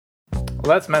Well,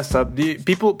 that's messed up.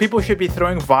 People should be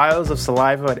throwing vials of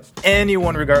saliva at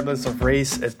anyone, regardless of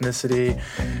race, ethnicity,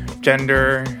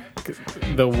 gender.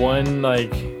 The one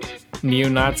like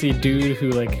neo-Nazi dude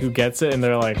who gets it, and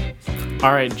they're like,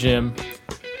 "All right, Jim,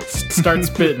 start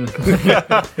spitting." They're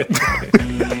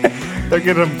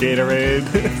giving him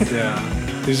Gatorade. Yeah,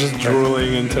 he's just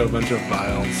drooling into a bunch of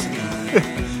vials.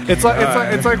 It's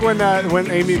like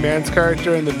when Amy Mann's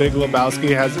character in The Big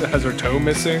Lebowski has her toe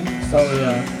missing. Oh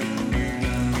yeah.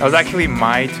 That was actually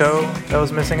my toe that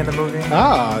was missing in the movie.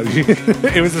 Ah,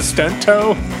 it was a stunt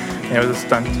toe. Yeah, it was a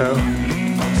stunt toe.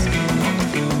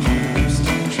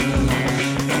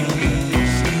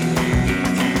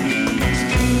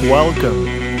 Welcome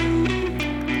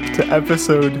to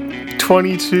episode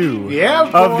 22 Yeah,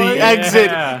 of boy. the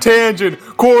Exit Tangent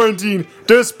Quarantine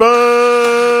Dispatch.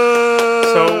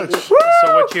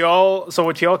 So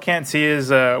what y'all can't see is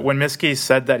when Miski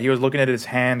said that, he was looking at his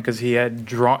hand because he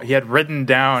had written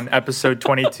down episode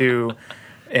 22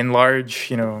 in large,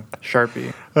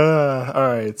 Sharpie. All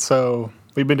right, so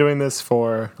we've been doing this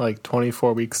for like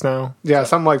 24 weeks now. Yeah,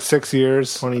 something like 6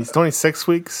 years. 26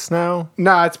 weeks now.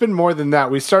 Nah, it's been more than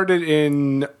that. We started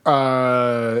in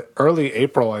early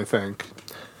April, I think,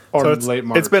 or So late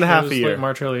March. It's been half a Late year.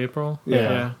 March, early April.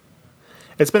 Yeah.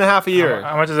 It's been a half a year.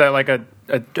 How much is that? Like a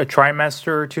trimester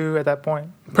or two at that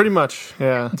point? Pretty much,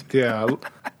 yeah. Yeah.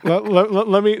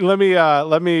 let me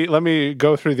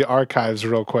go through the archives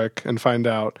real quick and find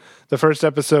out. The first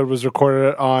episode was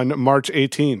recorded on March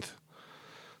 18th.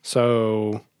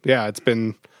 So, yeah, it's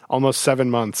been almost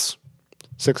 7 months.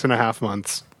 6.5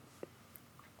 months.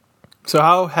 So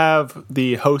how have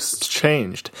the hosts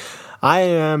changed? I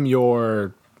am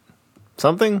your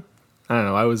something? I don't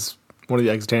know. I was one of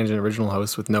the Exit Tangent original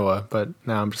hosts with Noah, but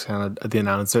now I'm just kind of the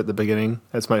announcer at the beginning.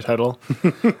 That's my title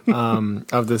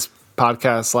of this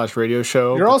podcast / radio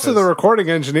show. You're also the recording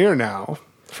engineer now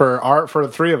for the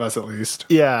three of us at least.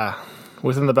 Yeah,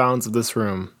 within the bounds of this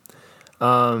room.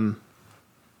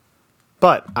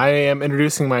 But I am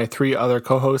introducing my 3 other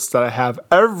co-hosts that I have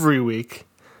every week.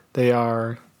 They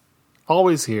are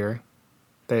always here.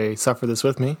 They suffer this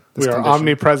with me. This We are condition.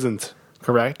 omnipresent.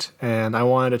 Correct. And I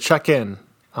wanted to check in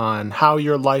on how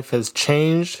your life has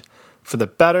changed for the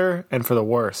better and for the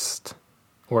worse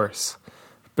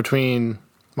between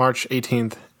March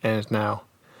 18th and now.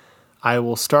 I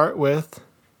will start with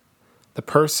the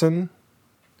person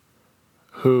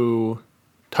who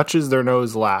touches their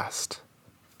nose last.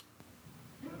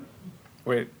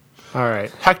 Wait. All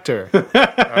right. Hector,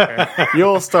 Okay.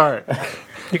 you'll start.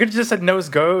 You could have just said nose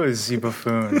goes, you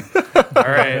buffoon. All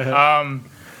right.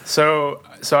 So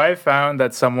I found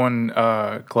that someone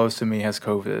close to me has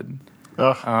COVID.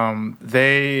 Ugh.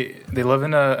 They live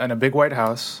in a big white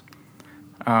house.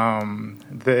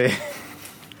 They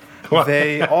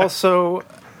also,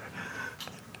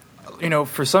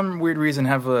 for some weird reason,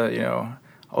 have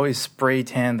always spray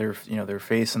tan their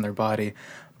face and their body.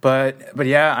 But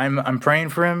yeah, I'm praying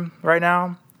for him right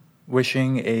now,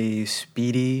 wishing a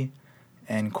speedy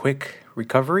and quick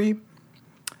recovery.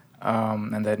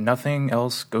 And that nothing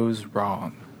else goes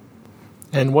wrong.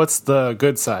 And what's the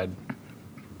good side?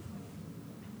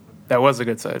 That was a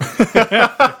good side.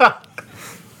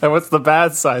 And what's the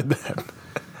bad side then?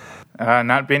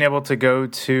 Not being able to go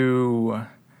to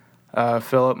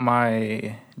fill up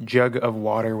my jug of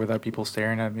water without people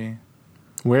staring at me.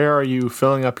 Where are you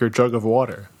filling up your jug of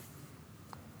water?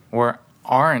 Or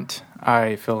aren't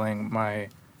I filling my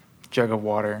jug of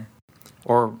water?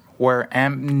 Or where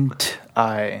amn't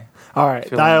I? All right,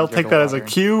 Filling I'll my jug take of that as a water.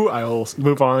 cue. I will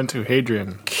move on to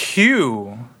Hadrian.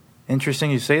 Q.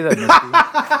 Interesting you say that, Misty.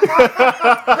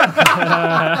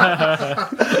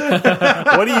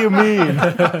 What do you mean?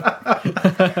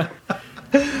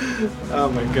 Oh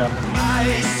my god.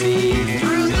 I see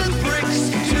through the bricks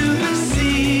to the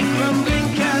sea,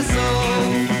 crumbling castle.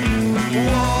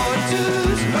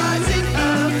 Waters rising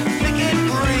up, thick and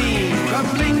green,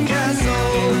 crumbling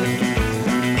castle.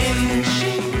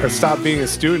 Inching. Or stop being a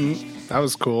student. That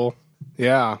was cool.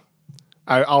 Yeah.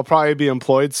 I'll probably be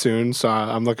employed soon, so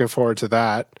I'm looking forward to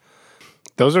that.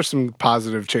 Those are some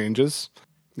positive changes.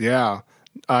 Yeah.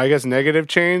 I guess negative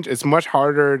change, it's much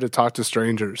harder to talk to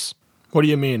strangers. What do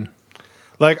you mean?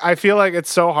 Like, I feel like it's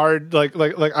so hard. Like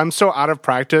I'm so out of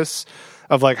practice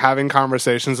of like having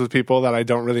conversations with people that I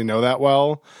don't really know that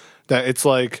well, that it's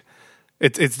like,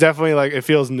 it's definitely like, it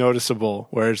feels noticeable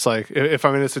where it's like, if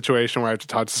I'm in a situation where I have to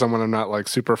talk to someone I'm not like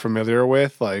super familiar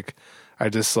with, like, I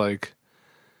just like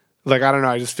I don't know.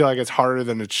 I just feel like it's harder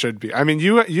than it should be. I mean,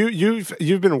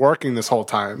 you've been working this whole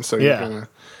time, so Yeah. you're gonna,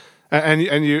 and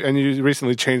you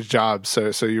recently changed jobs, so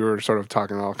you were sort of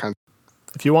talking all kinds.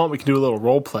 If you want, we can do a little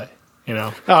role play You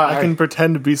know, I- I can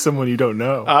pretend to be someone you don't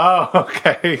know. Oh,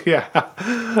 okay, yeah.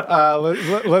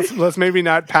 Let's maybe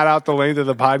not pat out the length of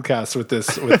the podcast with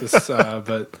this.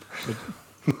 But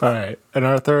All right, and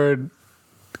our third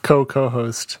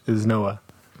co-host is Noah.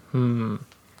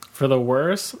 For the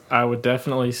worst, I would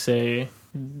definitely say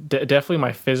definitely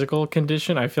my physical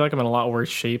condition. I feel like I'm in a lot worse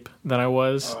shape than I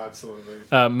was.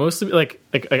 absolutely. Most of like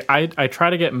I try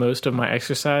to get most of my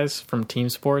exercise from team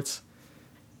sports.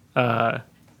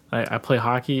 I play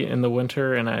hockey in the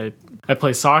winter, and I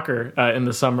play soccer in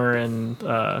the summer and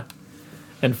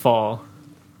fall.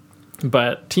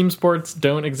 But team sports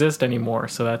don't exist anymore,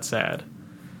 so that's sad.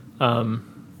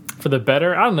 For the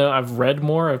better, I don't know. I've read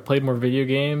more. I've played more video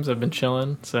games. I've been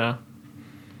chilling, so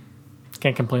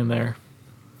can't complain there.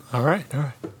 All right.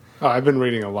 Oh, I've been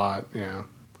reading a lot. Yeah,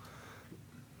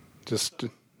 just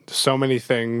so many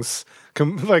things.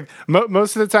 Like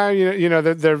most of the time, you know,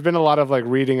 there have been a lot of like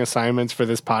reading assignments for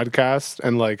this podcast,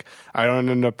 and like I don't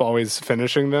end up always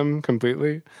finishing them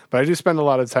completely, but I do spend a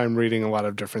lot of time reading a lot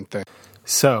of different things.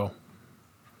 So,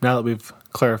 now that we've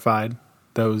clarified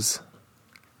those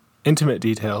intimate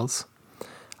details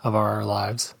of our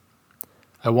lives,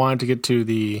 I wanted to get to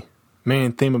the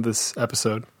main theme of this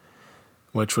episode,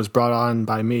 which was brought on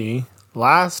by me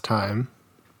last time,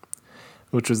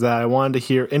 which was that I wanted to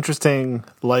hear interesting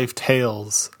life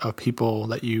tales of people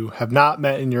that you have not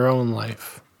met in your own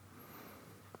life.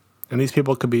 And these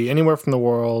people could be anywhere from the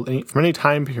world, from any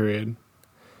time period.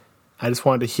 I just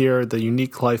wanted to hear the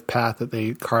unique life path that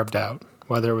they carved out,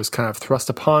 whether it was kind of thrust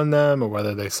upon them or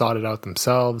whether they sought it out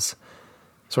themselves,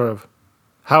 sort of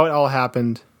how it all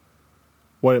happened,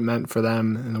 what it meant for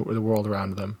them and the world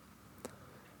around them.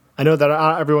 I know that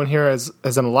everyone here has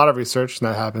done a lot of research, and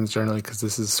that happens generally because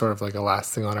this is sort of like a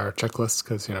last thing on our checklist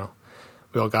because, you know,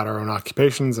 we all got our own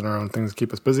occupations and our own things to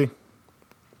keep us busy.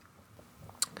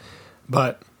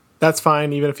 But that's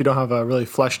fine, even if you don't have a really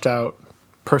fleshed out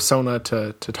persona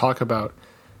to talk about.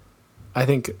 I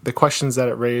think the questions that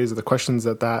it raised, or the questions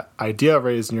that idea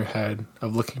raised in your head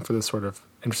of looking for this sort of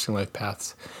interesting life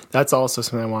paths, that's also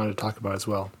something I wanted to talk about as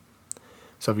well.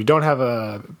 So if you don't have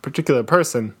a particular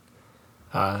person,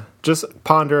 just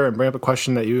ponder and bring up a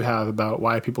question that you have about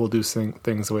why people do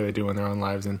things the way they do in their own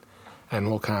lives, and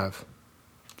we'll kind of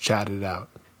chat it out,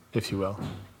 if you will.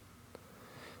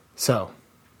 So,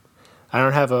 I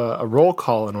don't have a roll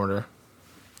call in order,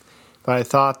 but I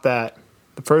thought that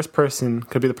the first person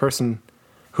could be the person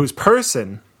whose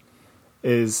person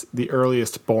is the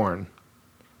earliest born,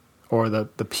 or the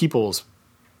people's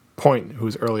point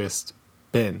who's earliest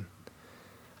been.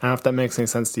 I don't know if that makes any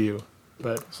sense to you,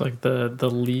 but It's like the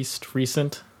least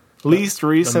recent. least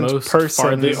recent most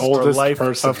person farthest or oldest life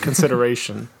person. of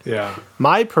consideration. Yeah.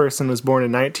 My person was born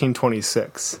in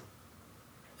 1926.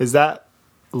 Is that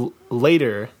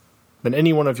later than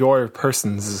any one of your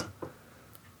persons?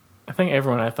 I think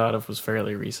everyone I thought of was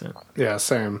fairly recent. Yeah,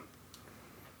 same.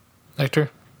 Hector?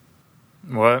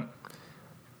 What?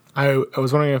 I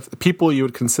was wondering if the people you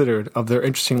would consider of their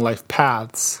interesting life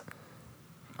paths,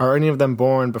 are any of them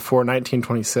born before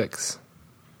 1926?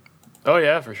 Oh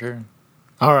yeah, for sure.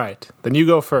 All right, then you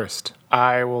go first.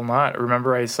 I will not.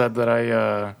 Remember, I said that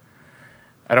I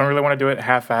don't really want to do it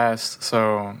half-assed,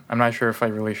 so I'm not sure if I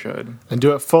really should. And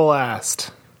do it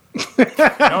full-assed. No,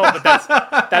 but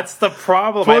that's the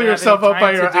problem. I Pull didn't have yourself any up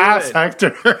by time your to do ass, it.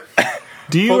 Hector.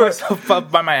 Do Pull you myself up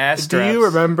by my ass do straps. you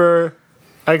remember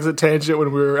Exit Tangent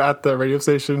when we were at the radio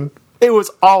station? It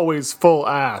was always full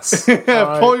ass.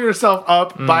 Yeah, pull yourself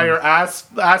up by your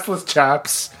assless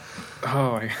chaps.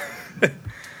 Oh,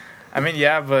 I mean,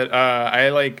 yeah, but I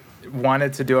like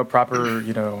wanted to do a proper,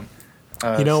 You know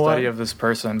study what? of this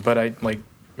person, but I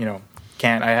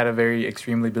can't. I had a very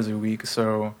extremely busy week,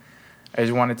 so I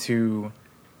just wanted to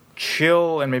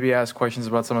chill and maybe ask questions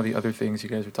about some of the other things you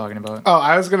guys were talking about. Oh,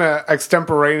 I was gonna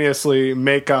extemporaneously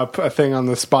make up a thing on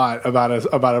the spot about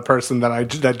a person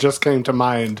that just came to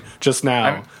mind just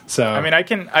now. I mean, I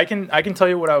can tell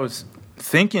you what I was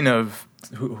thinking of,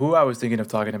 who I was thinking of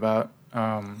talking about.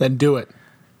 Then do it.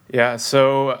 Yeah,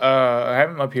 so I have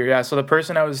him up here. Yeah, so the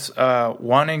person I was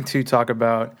wanting to talk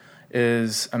about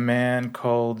is a man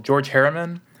called George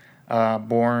Harriman,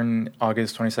 born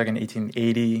August 22nd,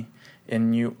 1880,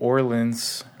 in New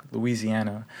Orleans,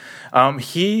 Louisiana.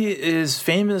 He is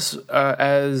famous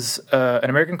as an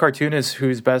American cartoonist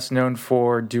who's best known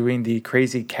for doing the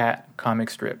Crazy Cat comic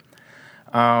strip.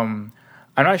 I'm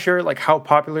not sure like how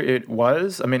popular it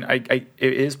was. I mean, it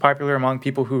is popular among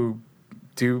people who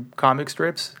do comic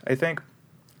strips, I think,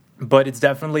 but it's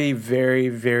definitely very,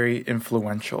 very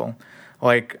influential.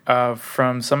 Like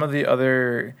from some of the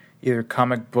other either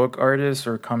comic book artists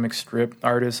or comic strip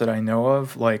artists that I know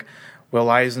of, like Will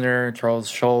Eisner, Charles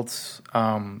Schultz. He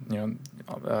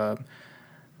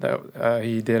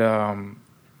did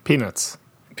Peanuts.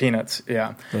 Peanuts,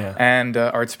 yeah. Yeah. And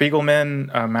Art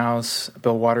Spiegelman, Mouse,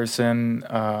 Bill Watterson,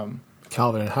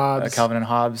 Calvin and Hobbes. Calvin and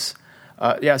Hobbes.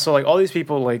 So like all these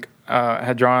people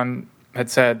had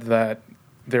said that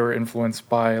they were influenced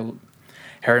by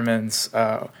Harriman's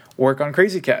work on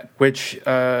Crazy Cat, which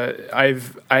I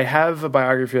have a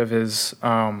biography of his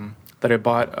that I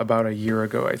bought about a year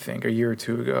ago, I think, a year or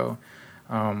two ago,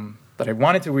 that I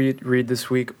wanted to read this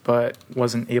week but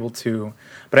wasn't able to.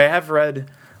 But I have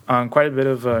read quite a bit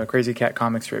of Crazy Cat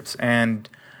comic strips, and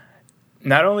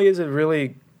not only is it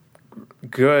really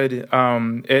good,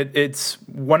 it's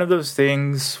one of those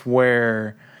things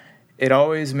where it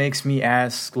always makes me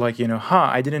ask, like,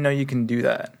 I didn't know you can do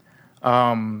that.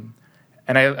 And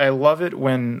I love it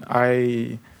when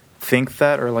I think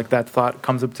that, or like that thought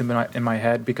comes up to in my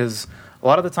head, because a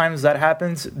lot of the times that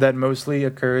happens, that mostly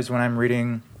occurs when I'm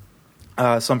reading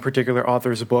some particular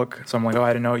author's book. So I'm like, I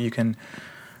didn't know you can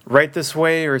write this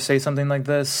way or say something like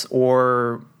this,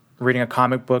 or reading a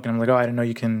comic book and I'm like, I didn't know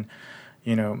you can,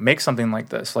 make something like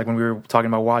this. Like when we were talking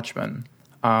about Watchmen.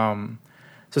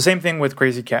 So same thing with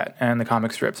Crazy Cat and the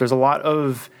comic strips. There's a lot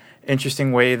of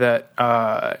interesting way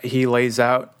that he lays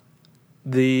out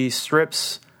the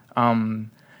strips,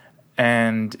 and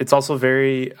it's also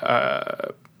very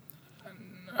I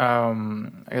guess I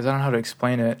don't know how to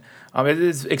explain it. It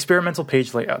is experimental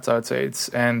page layouts, I would say.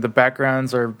 And the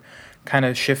backgrounds are kind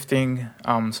of shifting,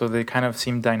 so they kind of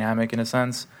seem dynamic in a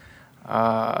sense.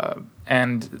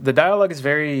 And the dialogue is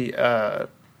very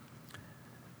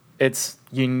it's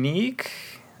unique.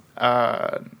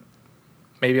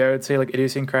 Maybe I would say like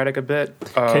idiosyncratic a bit.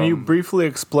 Can you briefly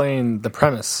explain the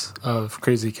premise of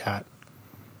Crazy Cat?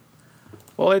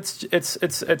 Well, it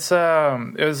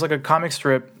was like a comic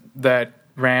strip that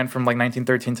ran from like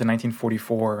 1913 to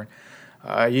 1944.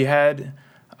 You had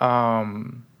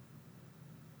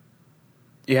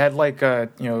like a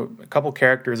couple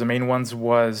characters. The main ones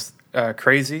was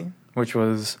Crazy, which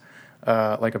was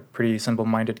like a pretty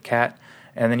simple-minded cat,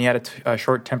 and then you had a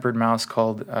short-tempered mouse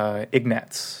called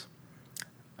Ignatz.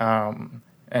 And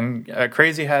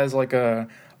Crazy has like a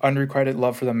unrequited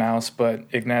love for the mouse, but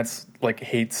Ignatz like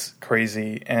hates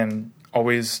Crazy and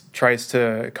always tries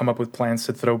to come up with plans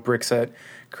to throw bricks at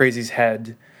Crazy's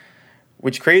head,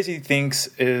 which Crazy thinks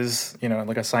is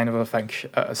like a sign of affection.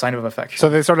 So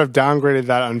they sort of downgraded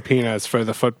that on Peanuts for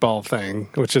the football thing,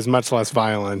 which is much less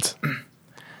violent.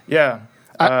 Yeah,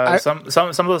 some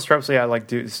of those tropes,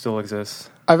 do still exist.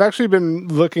 I've actually been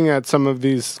looking at some of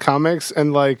these comics,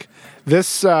 and like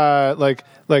this, like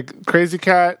Crazy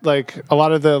Cat, like a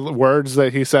lot of the words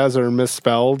that he says are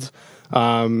misspelled,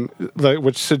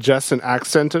 which suggests an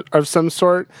accent of some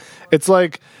sort. It's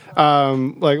like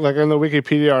in the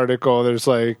Wikipedia article, there's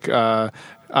like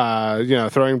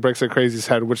throwing bricks at Crazy's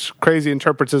head, which Crazy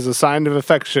interprets as a sign of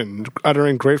affection,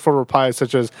 uttering grateful replies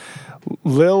such as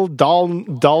Lil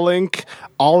Dollink,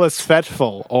 alles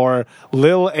fetful, or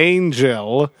Lil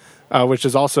Angel, which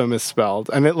is also misspelled.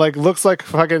 And it like looks like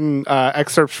fucking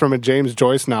excerpts from a James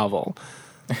Joyce novel.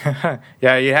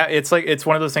 Yeah, it's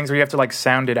one of those things where you have to like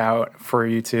sound it out for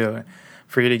you to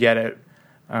get it.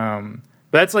 But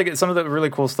that's like some of the really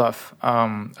cool stuff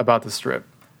about the strip.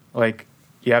 Like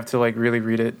you have to like really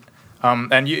read it.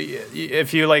 And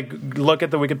if you like look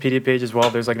at the Wikipedia page as well,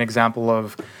 there's like an example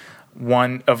of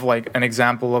one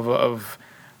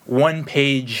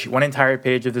entire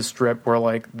page of the strip where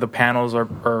like the panels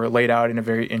are laid out in a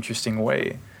very interesting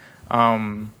way.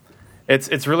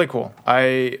 It's really cool.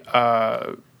 I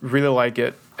really like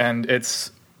it, and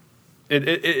it's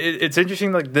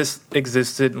interesting. Like this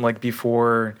existed like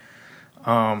before,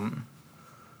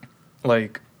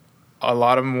 like a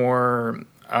lot of more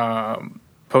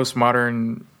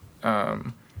postmodern,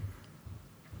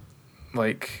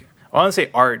 like I want to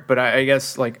say art, but I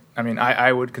guess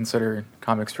I would consider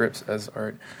comic strips as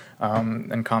art,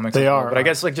 and comics. They are, but I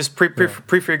guess like just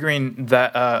prefiguring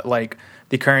that like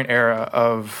the current era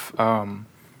of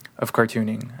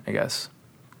cartooning, I guess.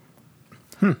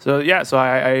 So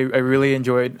I really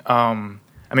enjoyed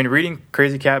reading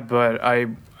Crazy Cat, but I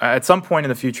at some point in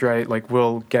the future I like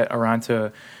will get around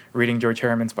to reading George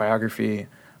Harriman's biography,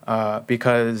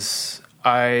 because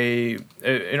I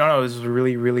don't know, I was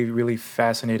really, really, really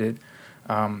fascinated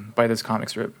by this comic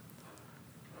strip.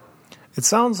 It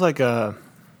sounds like a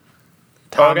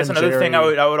I guess another thing I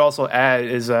would also add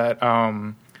is that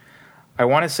I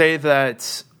want to say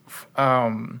that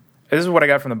this is what I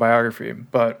got from the biography,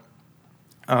 but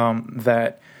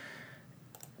that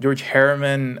George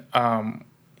Harriman,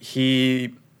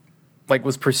 he like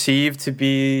was perceived to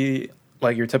be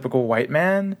like your typical white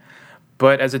man,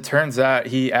 But as it turns out,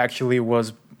 he actually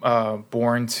was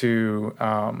born to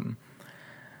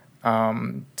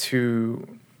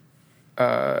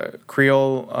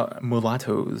Creole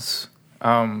mulattoes.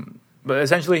 But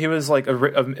essentially, he was like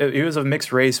he was of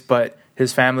mixed race, but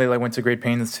his family like went to great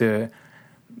pains to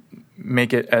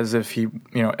make it as if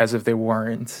as if they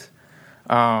weren't.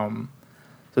 So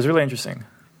it's really interesting.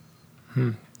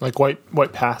 Like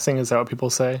white passing, is that what people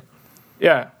say?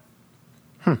 Yeah.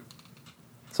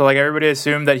 So like everybody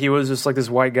assumed that he was just like this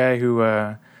white guy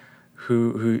who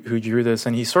drew this,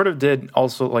 and he sort of did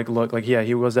also like look like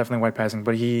he was definitely white passing,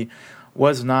 but he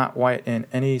was not white in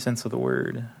any sense of the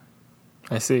word.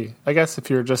 I see. I guess if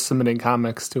you're just submitting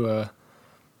comics to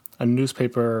a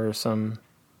newspaper or some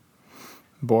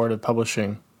board of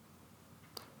publishing,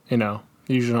 you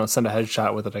usually don't send a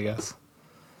headshot with it, I guess.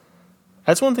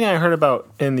 That's one thing I heard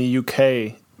about in the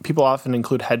UK. People often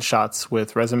include headshots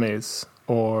with resumes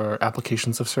or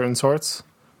applications of certain sorts,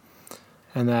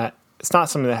 and that it's not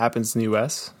something that happens in the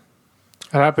US.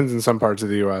 It happens in some parts of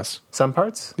the U.S. Some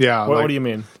parts? Yeah. What do you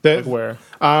mean? That- Like where?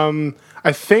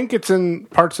 I think it's in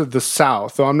parts of the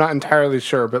South, though I'm not entirely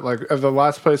sure. But like at the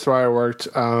last place where I worked,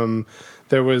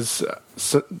 there was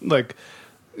like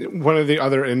one of the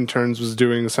other interns was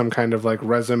doing some kind of like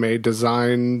resume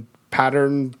design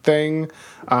pattern thing,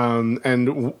 and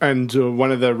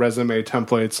one of the resume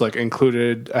templates like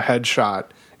included a headshot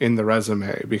in the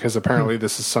resume because apparently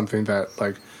this is something that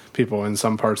like people in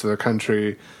some parts of the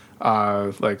country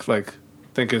like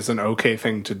think is an okay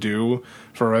thing to do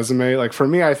for a resume. Like for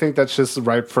me, I think that's just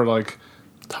ripe for like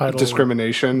Title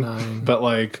discrimination. 9. But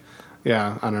like,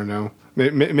 yeah, I don't know.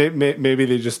 Maybe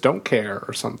they just don't care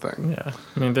or something. Yeah,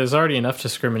 I mean, there's already enough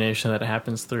discrimination that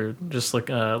happens through just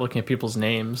looking at people's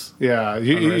names. Yeah, On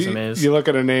resumes. you look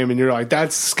at a name and you're like,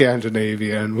 that's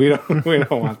Scandinavian. We don't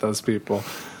want those people.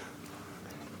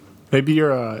 Maybe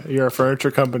you're a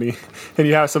furniture company and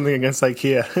you have something against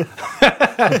IKEA.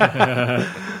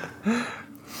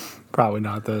 Probably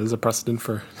not. There's a precedent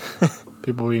for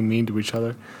people being mean to each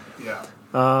other. Yeah.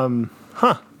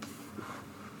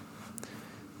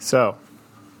 So,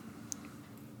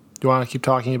 do you want to keep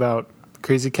talking about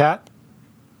Crazy Cat?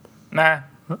 Nah.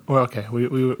 Well, okay,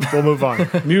 we'll move on.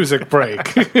 Music break.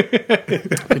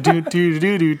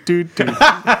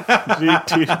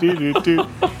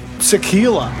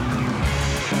 Tequila.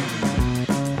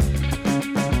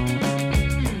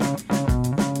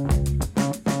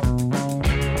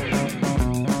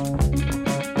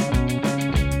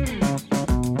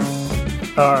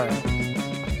 All right.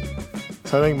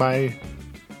 So I think my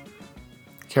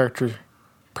character,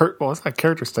 well, it's not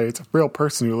character study. It's a real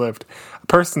person who lived. A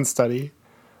person study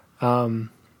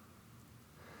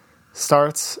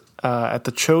starts at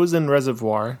the Chosin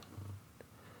Reservoir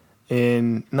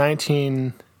in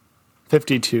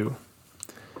 1952.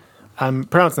 I'm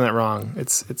pronouncing that wrong.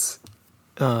 It's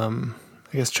I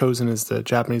guess Chosin is the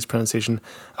Japanese pronunciation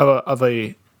of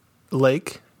a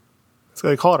lake. So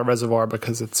they call it a reservoir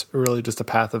because it's really just a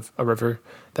path of a river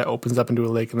that opens up into a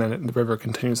lake, and then the river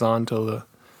continues on to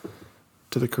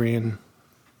the Korean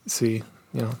Sea,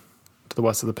 to the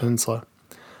west of the peninsula.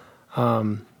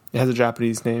 It has a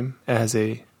Japanese name, it has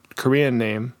a Korean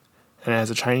name, and it has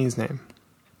a Chinese name.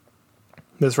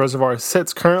 This reservoir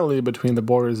sits currently between the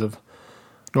borders of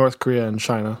North Korea and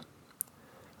China,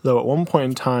 though at one point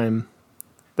in time,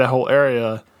 that whole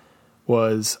area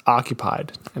was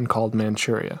occupied and called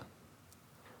Manchuria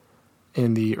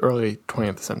in the early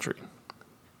 20th century.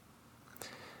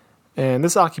 And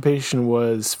this occupation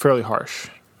was fairly harsh.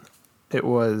 It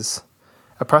was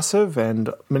oppressive, and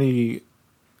many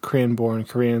Korean-born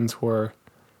Koreans were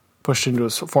pushed into a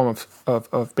form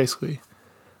of basically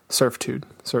servitude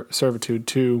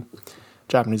to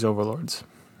Japanese overlords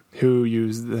who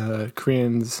used the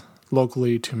Koreans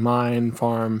locally to mine,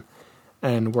 farm,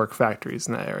 and work factories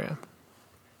in that area.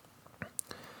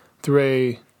 Through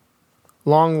a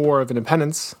long war of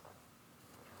independence,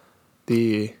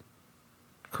 the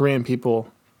Korean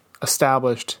people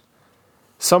established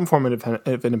some form of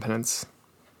independence,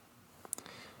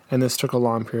 and this took a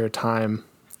long period of time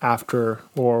after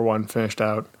World War I finished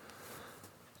out,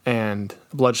 and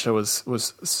bloodshed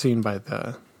was seen by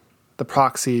the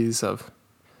proxies of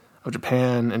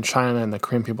Japan and China and the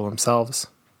Korean people themselves,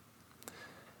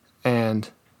 and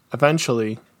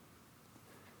eventually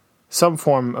some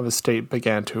form of a state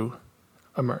began to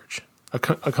emerge, a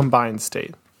combined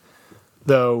state,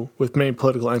 though with many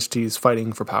political entities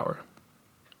fighting for power.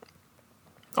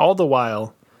 All the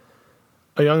while,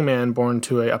 a young man born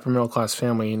to a upper middle class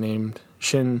family named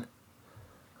Sang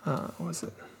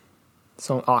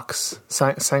Ox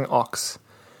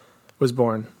was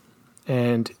born,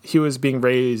 and he was being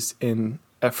raised in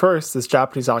At first, this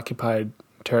Japanese-occupied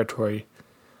territory,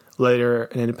 later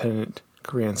an independent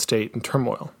Korean state in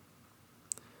turmoil.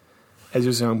 As he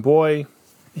was a young boy,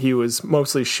 he was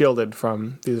mostly shielded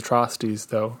from these atrocities,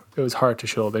 though it was hard to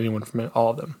shield anyone from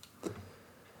all of them.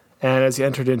 And as he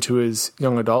entered into his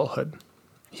young adulthood,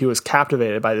 he was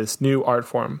captivated by this new art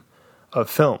form of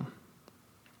film.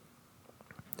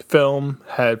 Film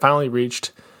had finally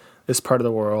reached this part of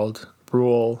the world,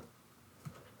 rural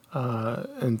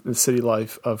and the city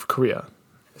life of Korea,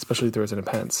 especially through its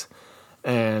independence.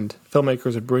 And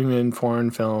filmmakers would bring in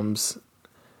foreign films,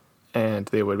 and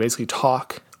they would basically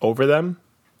talk over them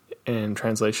in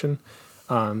translation,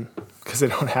 because they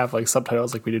don't have like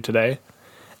subtitles like we do today.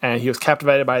 And he was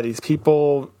captivated by these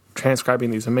people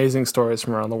transcribing these amazing stories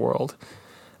from around the world,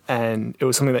 and it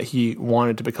was something that he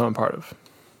wanted to become a part of.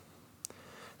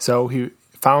 So he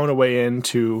found a way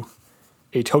into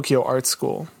a Tokyo art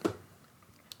school,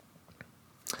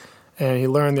 and he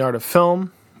learned the art of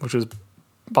film, which was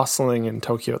bustling in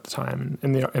Tokyo at the time.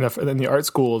 And in the art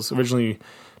schools, originally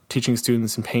teaching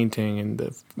students in painting and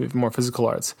the more physical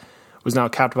arts, was now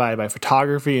captivated by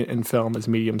photography and film as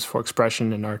mediums for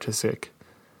expression and artistic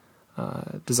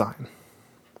design.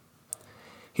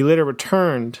 He later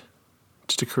returned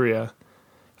to Korea,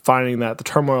 finding that the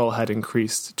turmoil had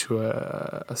increased to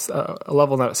a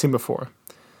level not seen before.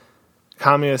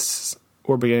 Communists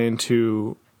were beginning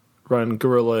to run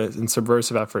guerrilla and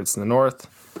subversive efforts in the north,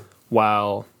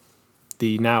 while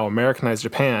the now Americanized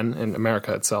Japan and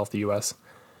America itself, the U.S.,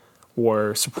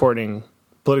 were supporting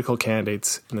political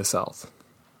candidates in the south.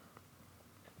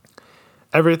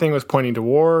 Everything was pointing to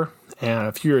war, and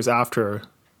a few years after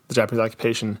the Japanese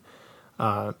occupation,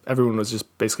 everyone was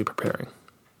just basically preparing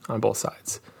on both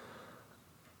sides.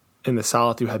 In the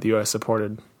south, you had the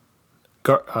U.S.-supported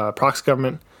proxy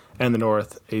government, and in the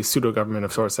north, a pseudo-government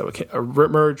of sorts that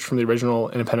emerged from the original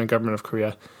independent government of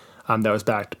Korea that was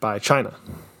backed by China.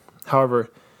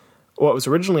 However, what was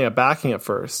originally a backing at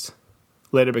first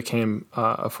later became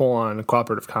a full-on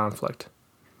cooperative conflict.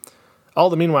 All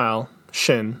the meanwhile,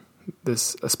 Shin,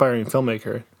 this aspiring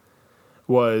filmmaker,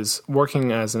 was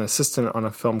working as an assistant on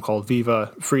a film called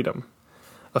Viva Freedom,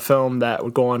 a film that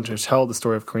would go on to tell the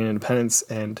story of Korean independence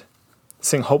and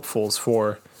sing hopefuls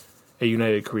for a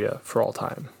united Korea for all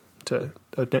time, to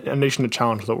a nation to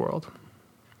challenge the world.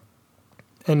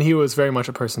 And he was very much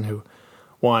a person who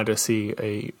wanted to see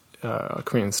a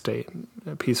Korean state,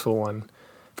 a peaceful one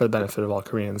for the benefit of all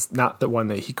Koreans, not the one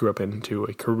that he grew up into,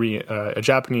 a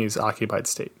Japanese occupied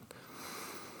state.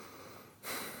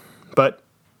 But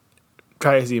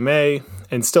try as he may,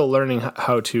 and still learning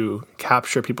how to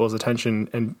capture people's attention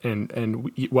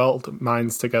and weld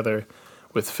minds together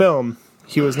with film,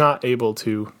 he was not able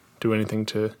to do anything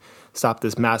to stop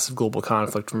this massive global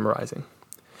conflict from arising.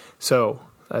 So,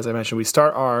 as I mentioned, we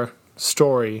start our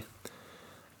story,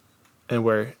 and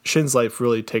where Shin's life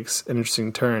really takes an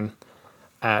interesting turn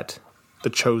at the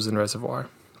Chosin Reservoir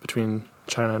between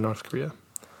China and North Korea.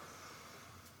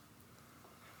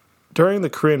 During the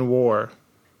Korean War,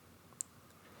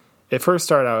 it first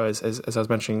started out as I was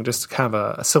mentioning, just kind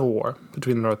of a civil war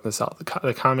between the North and the South.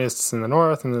 The communists in the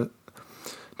North and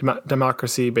the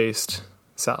democracy-based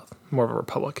South, more of a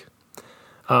republic.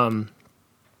 And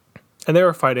they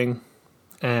were fighting,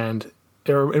 and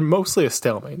they were mostly a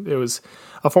stalemate. It was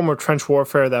a form of trench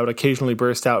warfare that would occasionally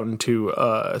burst out into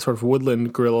a sort of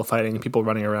woodland guerrilla fighting, people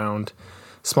running around,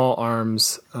 small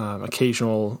arms,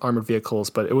 occasional armored vehicles,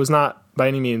 but it was not by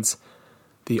any means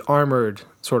the armored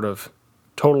sort of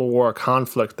total war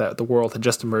conflict that the world had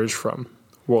just emerged from,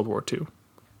 World War II.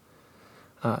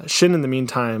 Shin, in the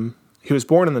meantime, he was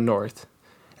born in the North,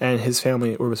 and his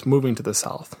family was moving to the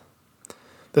South.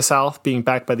 The South, being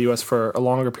backed by the U.S. for a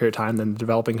longer period of time than the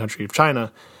developing country of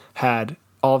China, had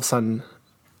all of a sudden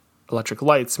electric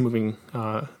lights,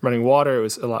 running water. It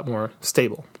was a lot more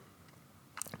stable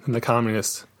than the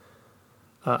communist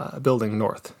building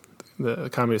north. The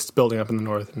communists building up in the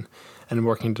north and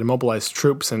working to mobilize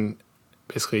troops and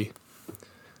basically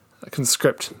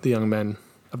conscript the young men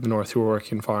of the north who were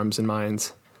working in farms and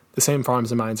mines, the same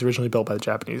farms and mines originally built by the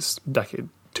Japanese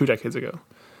 2 decades ago.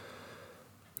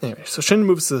 Anyway, so Shin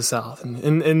moves to the South, and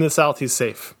in the South he's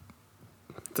safe.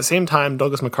 At the same time,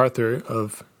 Douglas MacArthur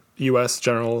of U.S.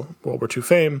 General World War II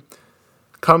fame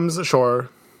comes ashore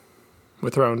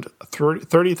with around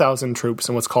 30,000 troops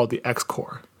in what's called the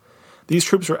X-Corps. These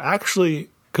troops were actually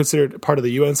considered part of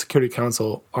the UN Security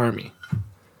Council Army.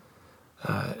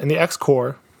 And the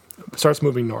X-Corps starts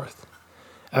moving north.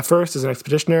 At first as an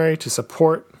expeditionary to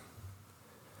support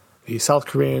the South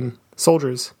Korean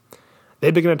soldiers, they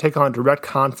begin to take on direct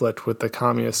conflict with the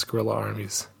communist guerrilla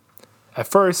armies. At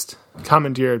first,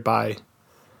 commandeered by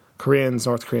Koreans,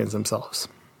 North Koreans themselves.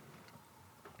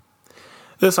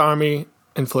 This army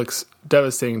inflicts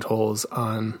devastating tolls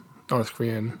on North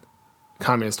Korean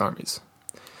communist armies.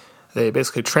 They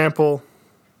basically trample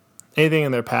anything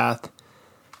in their path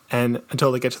and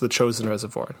until they get to the Chosin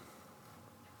Reservoir.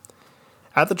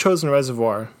 At the Chosin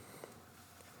Reservoir,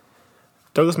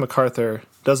 Douglas MacArthur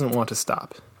doesn't want to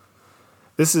stop.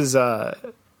 This is right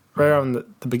around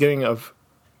the beginning of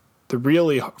the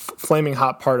really flaming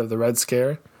hot part of the Red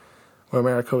Scare, where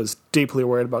America was deeply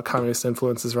worried about communist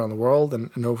influences around the world and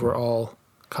an overall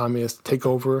communist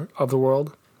takeover of the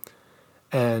world.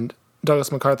 And Douglas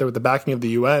MacArthur, with the backing of the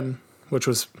UN, which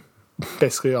was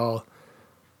basically all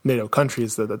NATO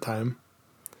countries at the time,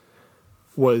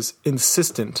 was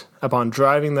insistent upon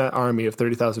driving that army of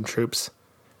 30,000 troops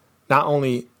not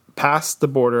only past the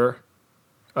border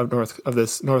of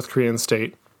this North Korean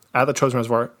state at the Chosin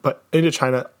Reservoir, but into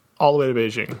China all the way to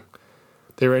Beijing.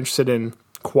 They were interested in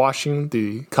quashing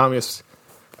the communist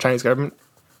Chinese government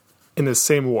in this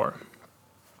same war,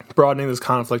 broadening this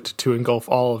conflict to engulf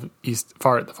all of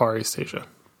the Far East Asia.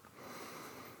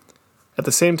 At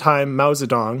the same time, Mao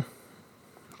Zedong,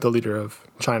 the leader of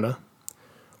China,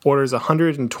 orders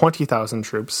 120,000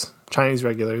 troops, Chinese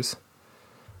regulars,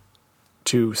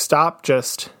 to stop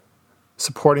just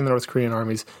supporting the North Korean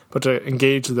armies, but to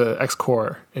engage the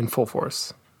X-Corps in full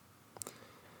force.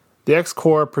 The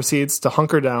X-Corps proceeds to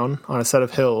hunker down on a set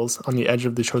of hills on the edge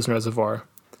of the Chosin Reservoir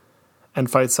and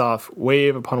fights off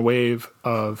wave upon wave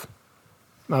of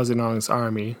Mao Zedong's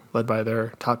army, led by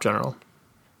their top general.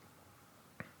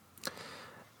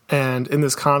 And in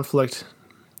this conflict,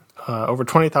 over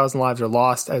 20,000 lives are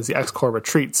lost as the X-Corps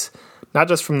retreats, not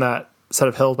just from that set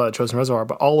of hills by the Chosin Reservoir,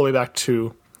 but all the way back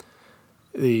to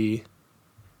the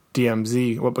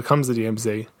DMZ, what becomes the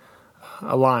DMZ,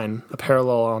 a line, a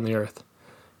parallel on the earth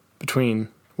between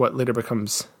what later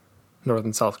becomes North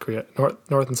and South Korea,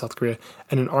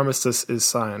 and an armistice is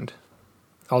signed.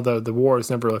 Although the war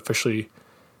is never officially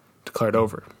declared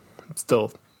over. It's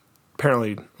still,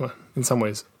 apparently, in some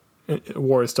ways,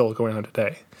 war is still going on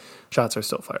today. Shots are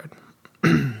still fired.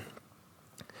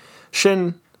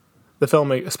 Shin,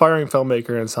 the aspiring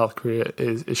filmmaker in South Korea,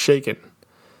 is shaken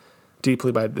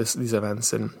deeply by these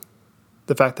events and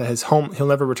the fact that he'll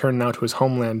never return now to his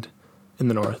homeland in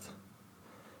the north,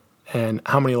 and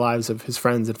how many lives of his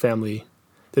friends and family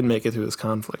didn't make it through this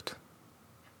conflict.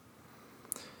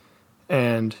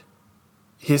 And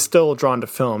he's still drawn to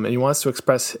film, and he wants to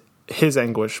express his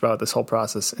anguish about this whole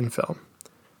process in film.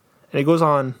 And he goes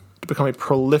on to become a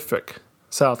prolific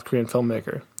South Korean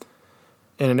filmmaker.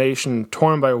 In a nation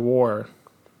torn by war,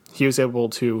 he was able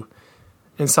to,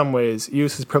 in some ways,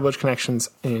 use his privileged connections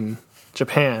in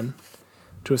Japan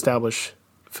to establish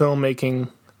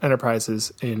filmmaking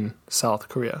enterprises in South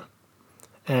Korea.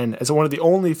 And as one of the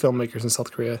only filmmakers in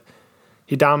South Korea,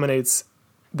 he dominates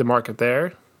the market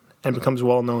there and becomes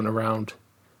well known around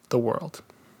the world.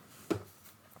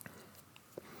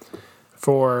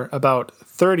 For about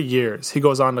 30 years, he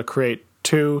goes on to create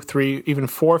 2, 3, even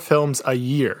 4 films a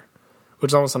year, which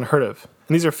is almost unheard of.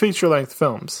 And these are feature-length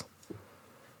films.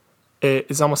 It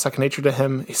is almost second nature to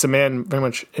him. He's a man very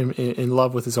much in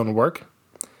love with his own work.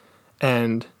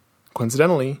 And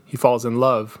coincidentally, he falls in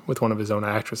love with one of his own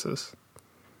actresses.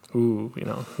 Ooh,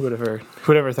 who would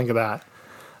ever think of that?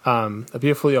 A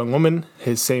beautiful young woman,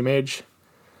 his same age,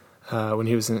 when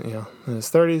he was in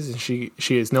his 30s, and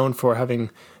she is known for having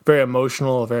very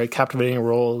emotional, very captivating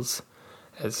roles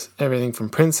as everything from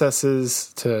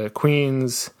princesses to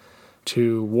queens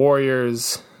to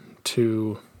warriors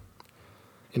to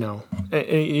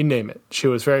you name it. She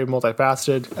was very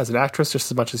multifaceted as an actress,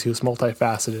 just as much as he was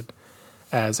multifaceted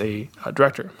as a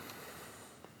director.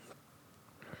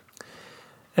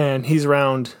 And he's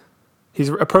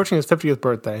approaching his 50th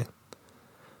birthday.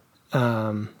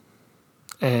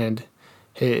 And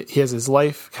he has his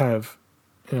life kind of,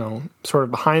 sort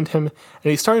of behind him.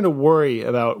 And he's starting to worry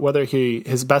about whether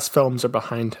his best films are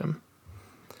behind him.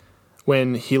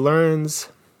 When he learns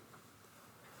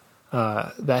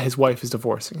that his wife is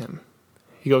divorcing him.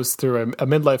 He goes through a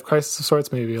midlife crisis of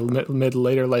sorts, maybe a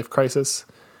later life crisis.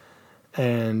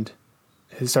 And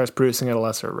he starts producing at a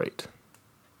lesser rate.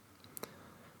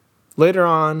 Later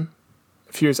on,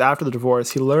 a few years after the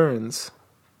divorce, he learns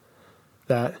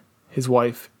that his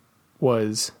wife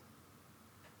was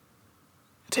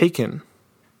taken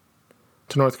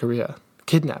to North Korea,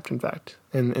 kidnapped, in fact,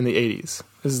 in the 80s.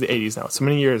 This is the 80s now, so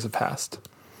many years have passed.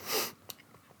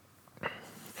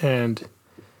 And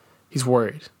he's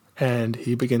worried, and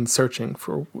he begins searching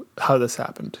for how this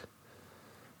happened.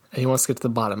 And he wants to get to the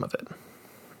bottom of it.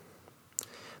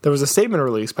 There was a statement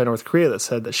released by North Korea that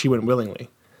said that she went willingly,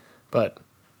 but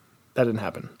that didn't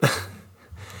happen.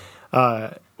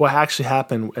 What actually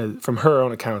happened from her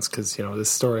own accounts, because this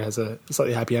story has a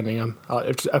slightly happy ending.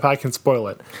 If I can spoil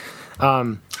it,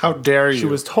 How dare you? she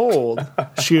was told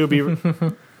she would be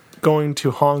going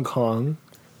to Hong Kong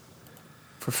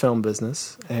for film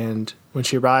business, and when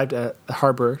she arrived at the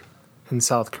harbor in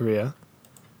South Korea,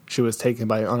 she was taken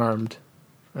by unarmed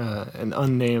and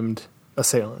unnamed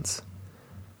assailants,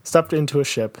 stepped into a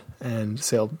ship, and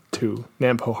sailed to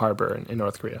Nampo Harbor in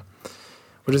North Korea,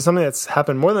 which is something that's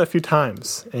happened more than a few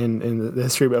times in the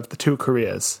history of the two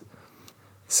Koreas.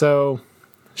 So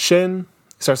Shin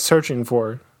starts searching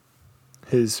for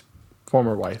his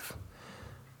former wife.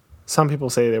 Some people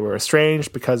say they were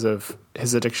estranged because of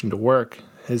his addiction to work,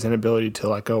 his inability to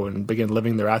let go and begin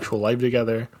living their actual life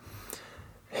together,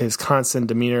 his constant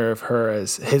demeanor of her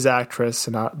as his actress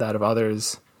and not that of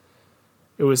others.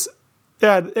 It was,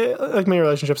 like many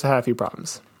relationships, I had a few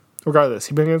problems. Regardless,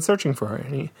 he began searching for her,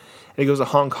 and he goes to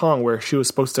Hong Kong, where she was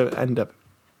supposed to end up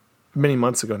many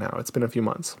months ago now. It's been a few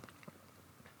months.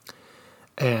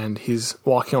 And he's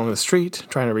walking along the street,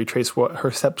 trying to retrace what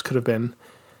her steps could have been,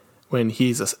 when he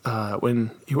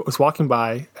was walking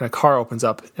by, and a car opens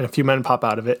up, and a few men pop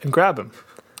out of it and grab him.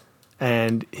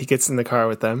 And he gets in the car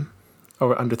with them,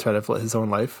 under threat of his own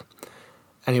life.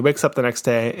 And he wakes up the next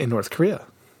day in North Korea.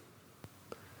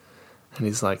 And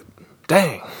he's like,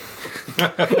 dang.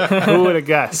 Who would have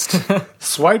guessed?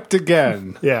 Swiped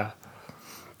again. Yeah.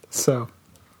 So.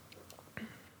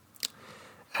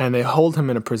 And they hold him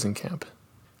in a prison camp.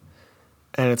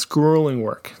 And it's grueling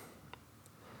work.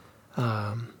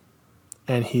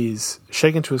 And he's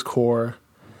shaken to his core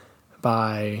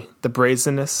by the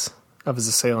brazenness of his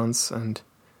assailants and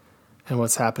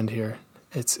what's happened here.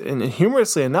 And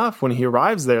humorously enough, when he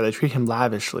arrives there, they treat him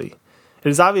lavishly. It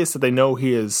is obvious that they know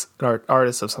he is an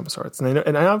artist of some sorts, and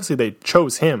obviously they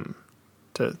chose him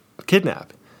to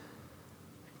kidnap.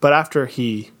 But after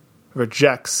he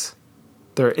rejects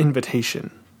their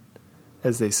invitation,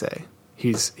 as they say,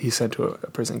 he's sent to a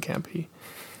prison camp.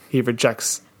 He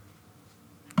rejects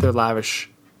their lavish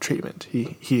treatment.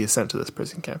 He is sent to this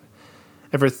prison camp.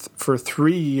 And for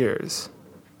 3 years,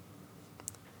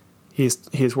 he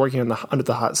is working under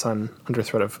the hot sun, under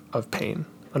threat of pain,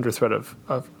 under threat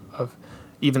of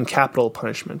even capital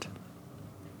punishment.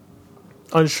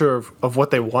 Unsure of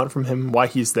what they want from him, why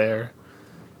he's there,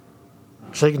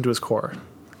 shaken to his core,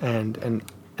 and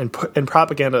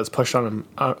propaganda is pushed on him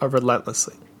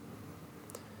relentlessly.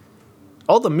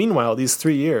 All the meanwhile, these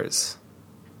 3 years,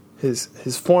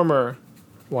 his former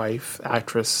wife,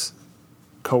 actress,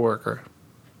 co-worker,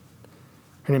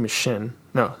 her name is Shin.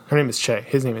 No, her name is Che.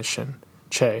 His name is Shin.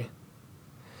 Che.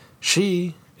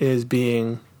 She is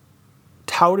being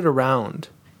touted around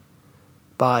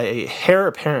by a heir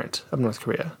apparent of North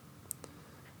Korea,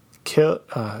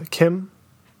 Kim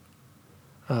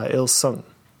Il-sung,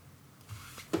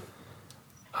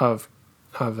 of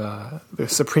the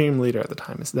supreme leader at the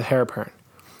time, is the heir apparent.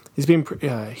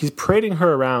 He's parading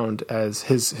her around as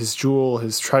his jewel,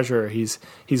 his treasure. He's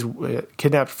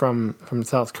kidnapped from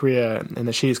South Korea, and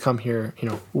that she's come here,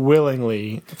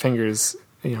 willingly, fingers,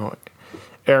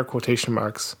 air quotation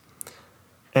marks,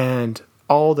 and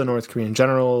all the North Korean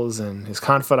generals and his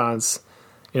confidants,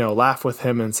 laugh with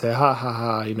him and say, ha ha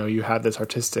ha, you have this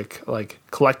artistic,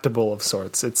 collectible of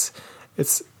sorts.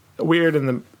 It's weird in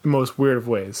the most weird of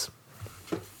ways.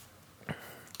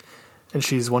 And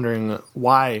she's wondering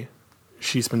why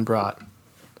she's been brought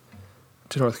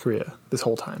to North Korea this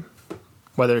whole time.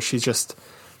 Whether she's just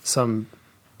some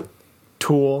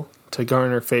tool to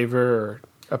garner favor or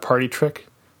a party trick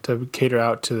to cater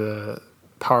out to the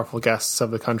powerful guests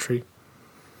of the country.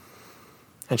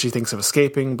 And she thinks of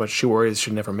escaping, but she worries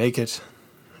she'll never make it.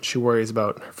 She worries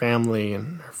about her family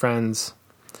and her friends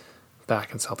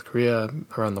back in South Korea,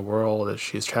 around the world, as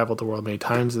she's traveled the world many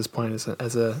times at this point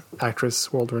as a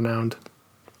actress, world-renowned.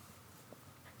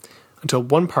 Until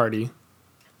one party,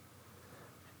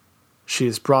 she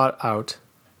is brought out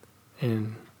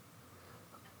in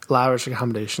lavish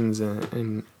accommodations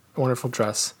in a wonderful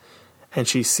dress, and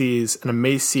she sees an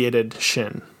emaciated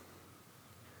Shin.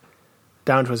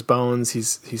 Down to his bones,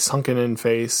 he's sunken in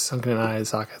face, sunken in eye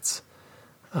sockets.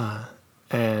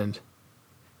 And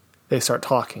they start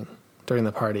talking during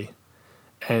the party.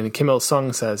 And Kim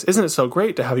Il-sung says, "Isn't it so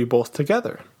great to have you both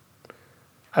together?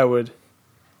 I would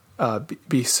it would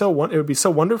be so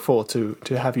wonderful to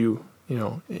have you,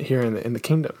 here in the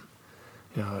kingdom.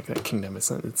 Like that kingdom,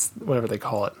 it's whatever they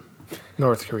call it.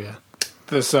 North Korea.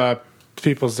 This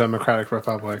People's Democratic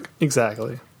Republic.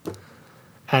 Exactly."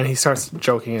 And he starts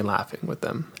joking and laughing with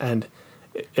them. And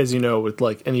as you know, with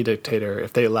any dictator,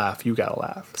 if they laugh, you gotta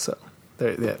laugh. So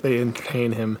They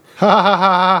entertain him,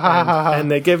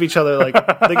 and they give each other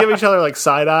like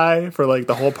side eye for like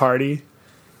the whole party,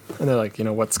 and they're like,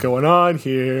 what's going on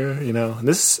here? And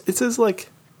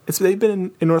they've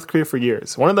been in North Korea for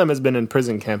years. One of them has been in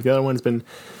prison camp. The other one's been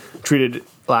treated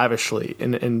lavishly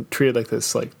and treated like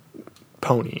this like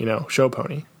pony, show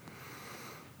pony.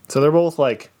 So they're both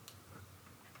like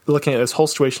looking at this whole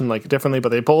situation like differently, but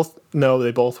they both know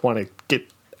they both want to get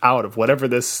out of whatever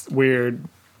this weird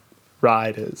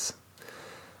ride is.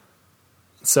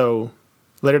 So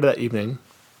later that evening,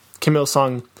 Kim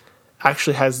Il-sung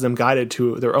actually has them guided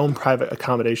to their own private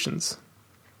accommodations.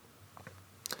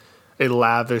 A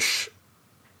lavish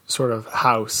sort of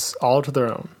house all to their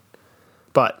own.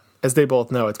 But as they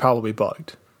both know, it's probably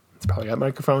bugged. It's probably got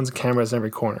microphones and cameras in every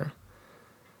corner.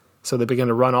 So they begin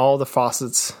to run all the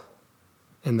faucets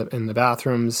in the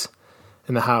bathrooms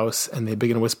in the house, and they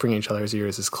begin whispering in each other's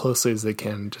ears as closely as they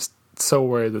can, just so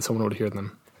worried that someone would hear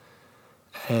them.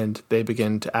 And they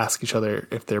begin to ask each other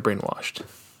if they're brainwashed,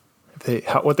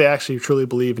 what they actually truly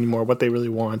believe anymore, what they really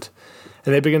want.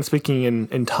 And they begin speaking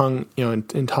in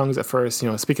tongues at first,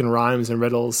 speaking rhymes and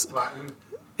riddles,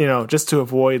 just to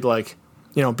avoid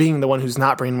being the one who's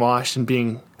not brainwashed and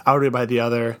being outed by the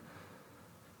other.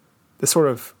 The sort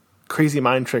of crazy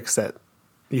mind tricks that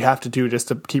you have to do just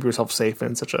to keep yourself safe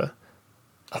in such a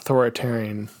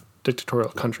authoritarian, dictatorial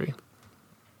country.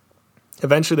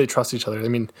 Eventually they trust each other. I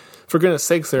mean, for goodness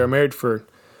sakes, they were married for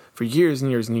years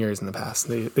and years and years in the past.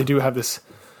 They do have this,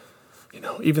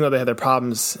 even though they had their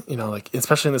problems,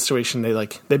 especially in this situation,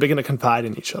 they begin to confide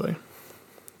in each other.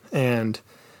 And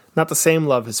not the same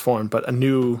love is formed, but a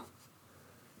new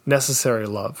necessary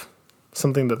love,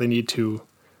 something that they need to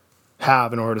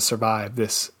have in order to survive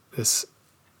this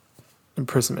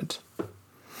imprisonment.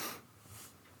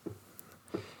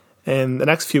 In the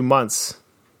next few months,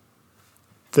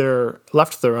 they're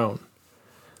left to their own.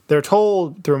 They're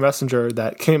told through a messenger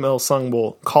that Kim Il-sung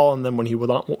will call on them when he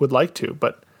would like to,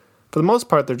 but for the most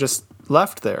part, they're just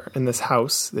left there in this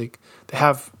house. They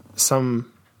have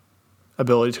some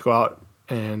ability to go out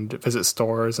and visit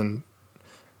stores and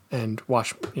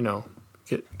watch,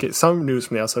 get some news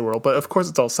from the outside world, but of course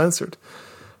it's all censored.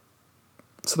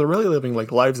 So they're really living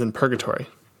like lives in purgatory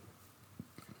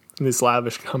in these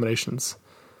lavish accommodations.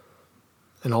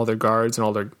 And all their guards and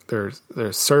all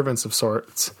their servants of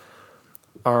sorts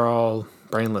are all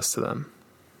brainless to them.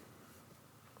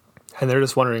 And they're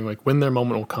just wondering when their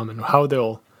moment will come and how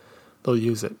they'll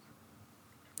use it.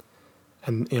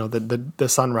 And the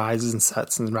sun rises and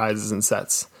sets and rises and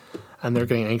sets, and they're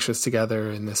getting anxious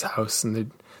together in this house, and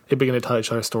they begin to tell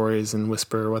each other stories and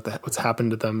whisper what's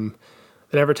happened to them.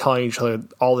 They're never telling each other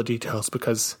all the details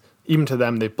because even to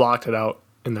them they've blocked it out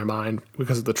in their mind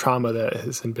because of the trauma that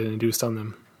has been induced on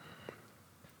them.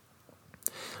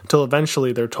 Until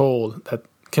eventually they're told that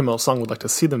Kim Il-sung would like to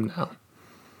see them now.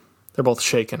 They're both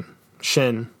shaken.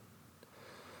 Shin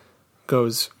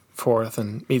goes forth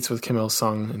and meets with Kim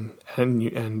Il-sung,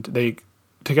 and they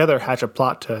together hatch a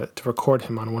plot to record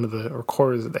him on one of the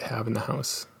recorders that they have in the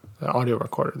house, the audio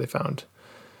recorder they found,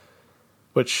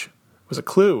 which was a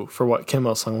clue for what Kim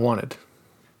Il-sung wanted.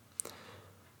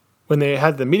 When they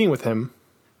had the meeting with him,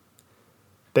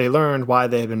 they learned why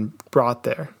they had been brought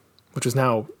there, which was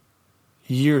now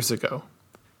years ago.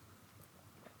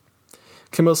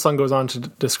 Kim Il-sung goes on to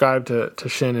describe to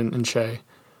Shin and Che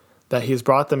that he has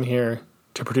brought them here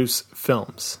to produce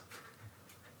films.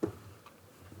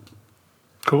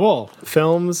 Cool.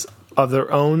 Films of their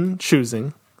own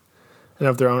choosing and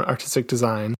of their own artistic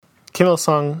design. Kim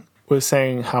Il-sung was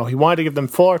saying how he wanted to give them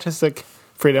full artistic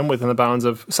freedom within the bounds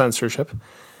of censorship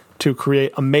to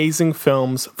create amazing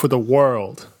films for the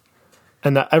world,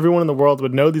 and that everyone in the world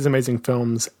would know these amazing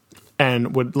films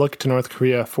and would look to North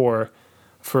Korea for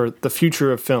the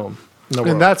future of film in the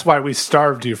world. And that's why we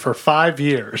starved you for 5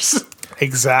 years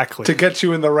Exactly. to get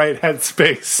you in the right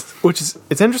headspace. Which is,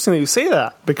 it's interesting that you say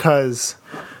that because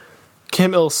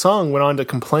Kim Il-sung went on to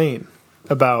complain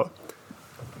about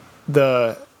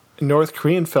the North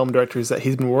Korean film directors that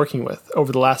he's been working with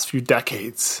over the last few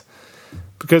decades.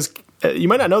 Because you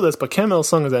might not know this, but Kim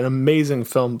Il-sung is an amazing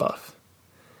film buff.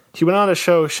 He went on to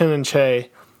show Shin and Che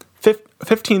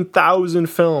 15,000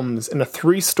 films in a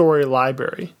 3-story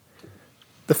library.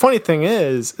 The funny thing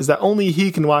is that only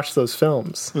he can watch those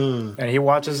films. And he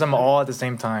watches them all at the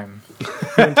same time.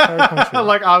 The entire country.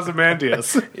 Like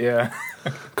Ozymandias. Yeah.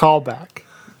 Callback.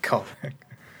 Callback.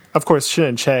 Of course, Shin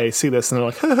and Che see this and they're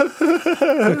like,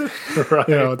 Right.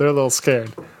 they're a little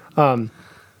scared.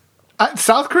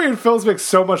 South Korean films make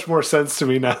so much more sense to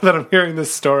me now that I'm hearing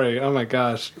this story. Oh my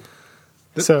gosh.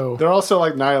 So They're also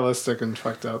like nihilistic and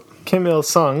fucked up. Kim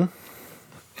Il-sung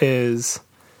is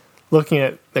looking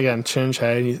at, again, Shin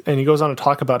Chae, and he goes on to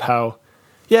talk about how,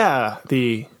 yeah,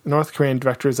 the North Korean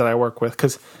directors that I work with,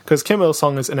 because Kim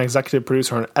Il-sung is an executive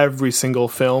producer on every single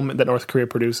film that North Korea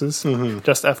produces,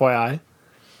 just FYI.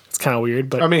 It's kind of weird,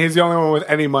 but I mean, he's the only one with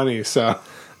any money, so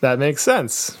that makes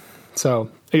sense. So,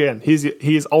 again,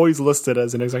 he's always listed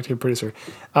as an executive producer.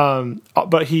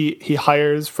 But he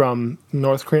hires from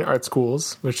North Korean art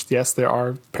schools, which, yes, there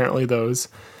are apparently those,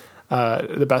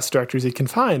 the best directors he can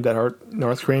find that are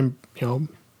North Korean,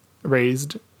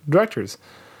 raised directors.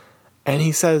 And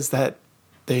he says that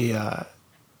they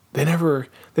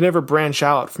never branch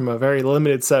out from a very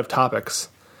limited set of topics,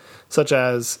 such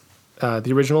as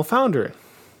the original founder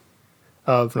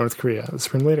of North Korea, the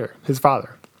Supreme Leader, his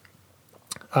father,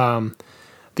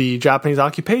 the Japanese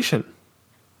occupation,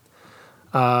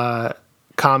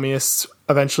 communists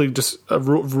eventually just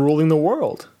ruling the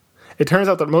world. It turns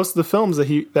out that most of the films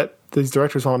that these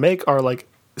directors want to make are like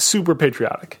super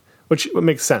patriotic, which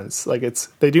makes sense. Like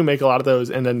they do make a lot of those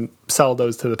and then sell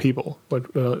those to the people.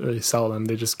 But they don't really sell them;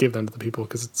 they just give them to the people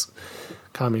because it's a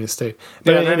communist state.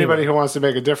 But yeah, anybody who wants to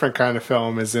make a different kind of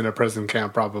film is in a prison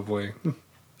camp, probably.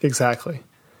 Exactly.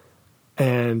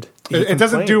 And it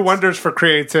doesn't do wonders for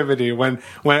creativity when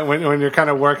you're kind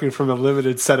of working from a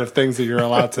limited set of things that you're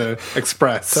allowed to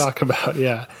express. Talk about,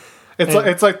 yeah.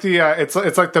 It's like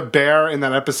the bear in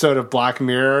that episode of Black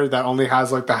Mirror that only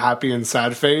has like the happy and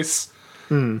sad face.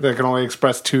 That can only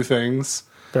express two things.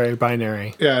 Very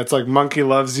binary. Yeah, it's like monkey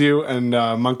loves you and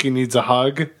monkey needs a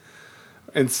hug.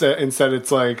 Instead,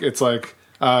 it's like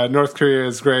North Korea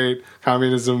is great.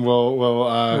 Communism will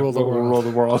rule the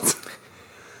world.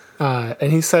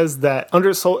 And he says that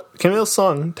Kim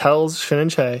Il-sung tells Shin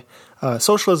Chae,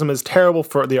 socialism is terrible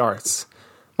for the arts.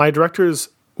 My directors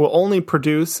will only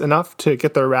produce enough to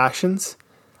get their rations,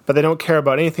 but they don't care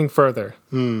about anything further.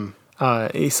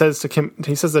 He says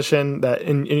to Shin that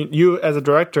in you as a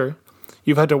director,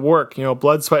 you've had to work,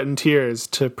 blood, sweat, and tears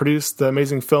to produce the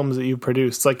amazing films that you've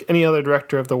produced, like any other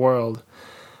director of the world.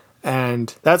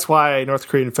 And that's why North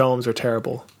Korean films are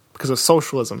terrible, because of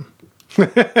socialism.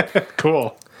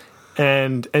 Cool.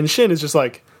 And Shin is just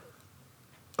like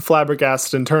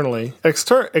flabbergasted internally.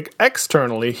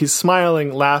 Externally, he's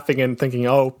smiling, laughing, and thinking,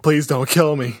 "Oh, please don't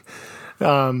kill me."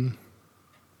 And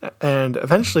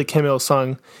eventually, Kim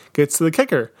Il-sung gets to the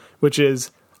kicker, which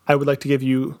is, "I would like to give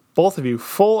you, both of you,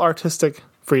 full artistic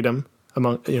freedom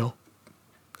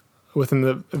within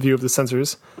the view of the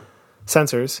censors,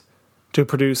 to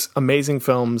produce amazing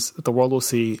films that the world will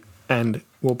see and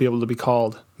will be able to be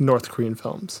called North Korean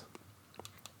films."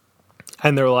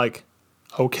 And they're like,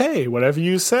 "Okay, whatever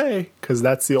you say, because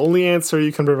that's the only answer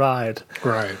you can provide."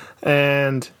 Right.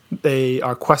 And they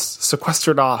are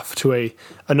sequestered off to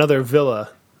another villa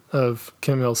of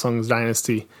Kim Il-sung's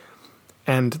dynasty,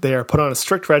 and they are put on a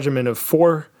strict regimen of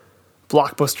 4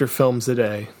 blockbuster films a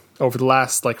day over the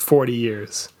last 40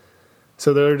 years.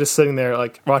 So they're just sitting there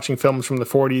watching films from the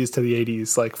 40s to the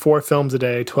 80s, 4 films a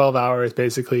day, 12 hours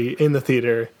basically in the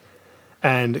theater.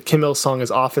 And Kim Il-sung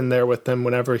is often there with them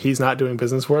whenever he's not doing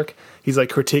business work. He's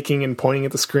critiquing and pointing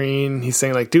at the screen. He's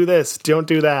saying do this, don't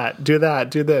do that, do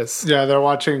this. Yeah, they're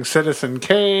watching Citizen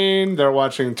Kane. They're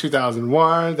watching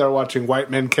 2001. They're watching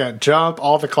White Men Can't Jump.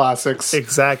 All the classics.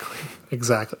 Exactly.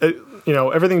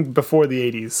 Everything before the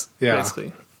 80s,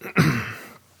 basically.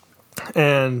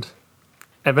 And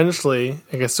eventually,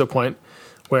 it gets to a point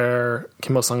where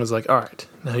Kim Il-sung is like, "All right,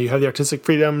 now you have the artistic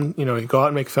freedom. You go out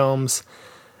and make films."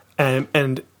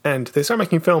 And they start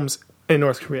making films in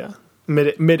North Korea,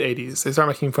 mid 80s. They start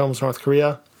making films in North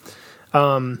Korea,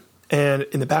 and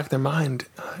in the back of their mind,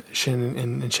 Shin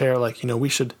and Chae are like, we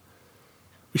should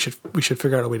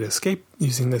figure out a way to escape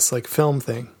using this film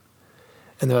thing.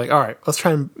 And they're like, "All right, let's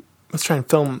try and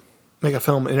make a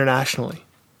film internationally.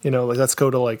 Let's go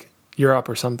to Europe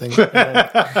or something,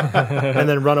 and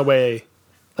then run away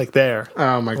there.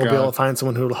 Oh my God! We'll be able to find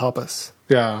someone who will help us."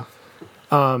 Yeah.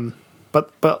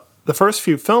 But the first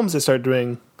few films they started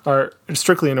doing are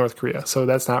strictly in North Korea, so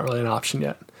that's not really an option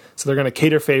yet. So they're going to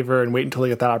cater favor and wait until they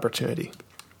get that opportunity.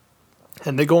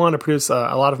 And they go on to produce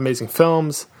a lot of amazing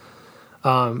films.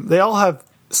 They all have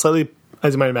slightly,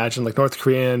 as you might imagine, North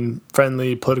Korean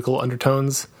friendly political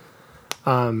undertones,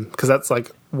 because that's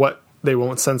what they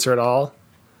won't censor at all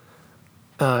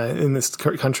in this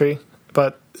country.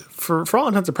 But for all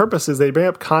intents and purposes, they bring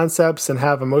up concepts and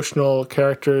have emotional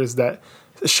characters that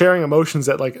sharing emotions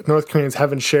that North Koreans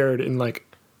haven't shared in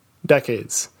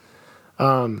decades.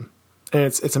 And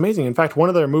it's amazing. In fact, one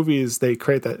of their movies they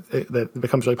create that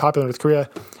becomes really popular in North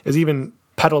Korea is even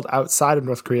peddled outside of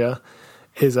North Korea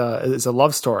is a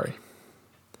love story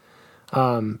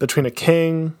between a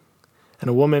king and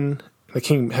a woman the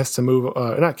king has to move.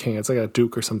 Not king, it's like a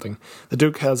duke or something. The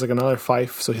duke has like another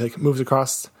fief, so he like moves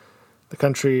across the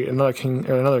country. Another king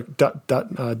or another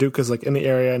duke is like in the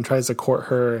area and tries to court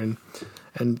her, and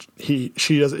she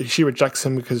rejects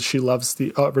him because she loves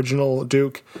the original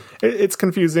duke. It's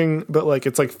confusing, but like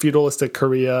it's like feudalistic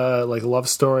Korea, like love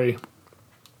story.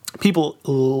 People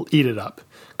eat it up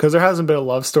because there hasn't been a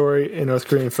love story in North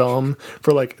Korean film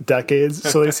for like decades.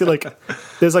 So they see like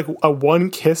there's like a one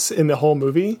kiss in the whole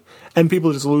movie, and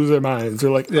people just lose their minds. They're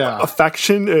like,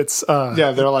 affection. It's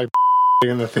Yeah, they're like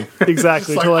in the thing.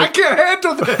 exactly It's to like, like I can't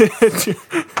handle this.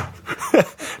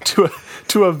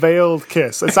 to a veiled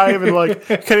kiss. It's not even like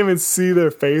you can't even see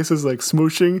their faces like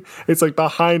smooching. It's like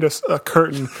behind a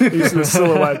curtain. You see the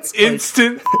silhouettes.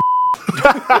 Instant.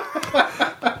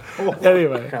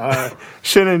 Anyway,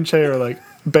 Shin and Che are like,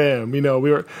 bam,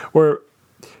 we're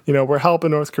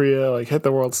helping North Korea like hit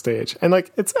the world stage, and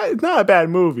like it's not a bad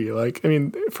movie. Like I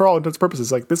mean, for all intents and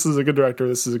purposes, like this is a good director,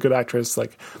 this is a good actress.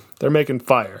 Like they're making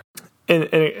fire, and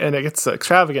it gets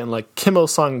extravagant. Like Kim Il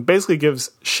Sung basically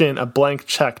gives Shin a blank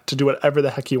check to do whatever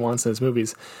the heck he wants in his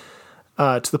movies,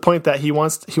 to the point that he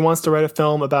wants to write a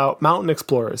film about mountain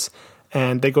explorers,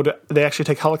 and they actually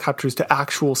take helicopters to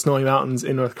actual snowy mountains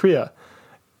in North Korea.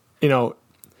 You know,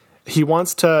 he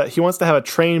wants to have a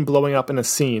train blowing up in a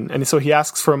scene, and so he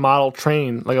asks for a model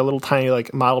train, like a little tiny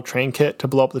like model train kit to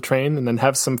blow up the train, and then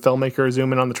have some filmmaker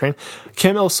zoom in on the train.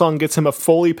 Kim Il Sung gets him a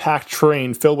fully packed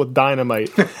train filled with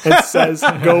dynamite and says,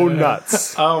 "Go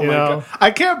nuts!" Oh my god! I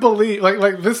can't believe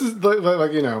like this is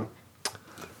like you know.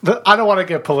 I don't want to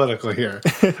get political here,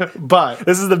 but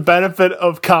This is the benefit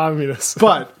of communists.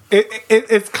 but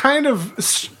it's kind of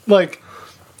like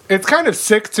it's kind of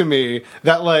sick to me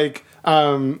that like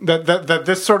that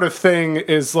this sort of thing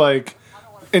is like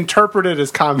interpreted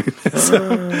as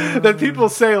communism. That people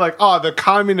say like, oh, the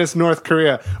communist North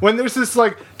Korea, when there's this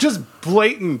like just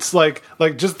blatant like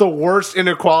just the worst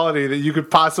inequality that you could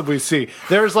possibly see.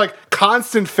 There's like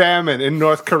constant famine in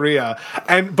North Korea,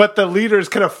 but the leaders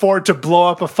can afford to blow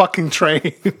up a fucking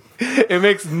train. It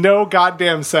makes no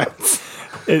goddamn sense.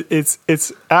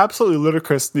 It's absolutely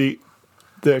ludicrous the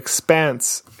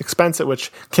expense at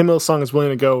which Kim Il Sung is willing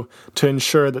to go to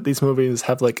ensure that these movies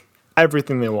have like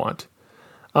everything they want.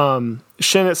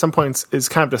 Shin at some points is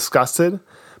kind of disgusted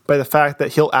by the fact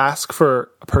that he'll ask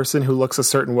for a person who looks a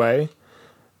certain way,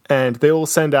 and they will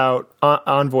send out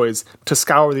envoys to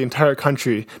scour the entire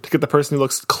country to get the person who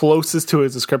looks closest to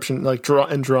his description, like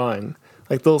drawing.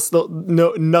 Like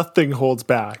nothing holds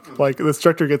back. Like this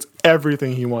director gets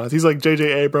everything he wants. He's like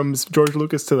J.J. Abrams, George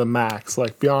Lucas to the max,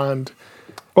 like beyond.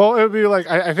 Well, it would be like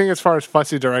I think as far as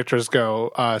fussy directors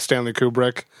go, Stanley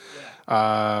Kubrick.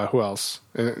 Who else?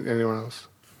 Anyone else?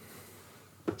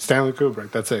 Stanley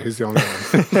Kubrick. That's it. He's the only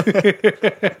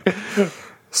one.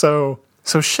 So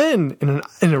Shin,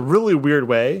 in a really weird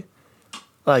way,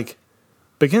 like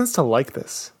begins to like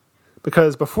this,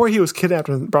 because before he was kidnapped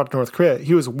and brought to North Korea,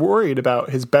 he was worried about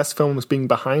his best films being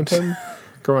behind him,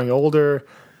 growing older,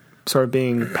 sort of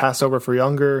being passed over for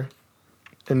younger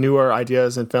and newer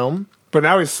ideas in film. But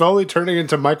now he's slowly turning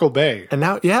into Michael Bay. And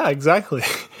now, yeah, exactly.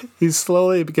 He's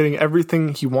slowly getting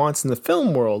everything he wants in the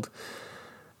film world,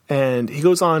 and he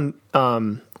goes on,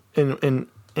 and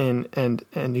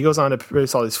he goes on to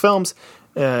produce all these films.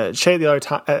 Che, the other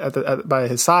time, by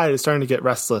his side, is starting to get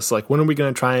restless. Like, when are we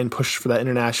going to try and push for that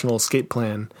international escape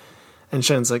plan? And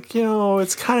Shen's like,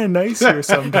 it's kind of nice here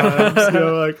sometimes.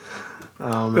 Like,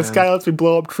 this guy lets me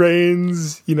blow up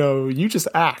trains. You just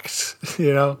act.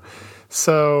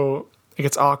 So it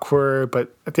gets awkward,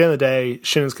 but at the end of the day,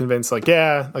 Shin is convinced, like,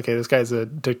 yeah, okay, this guy's a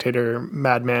dictator,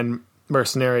 madman,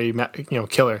 mercenary,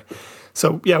 killer.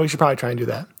 So yeah, we should probably try and do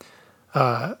that.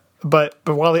 But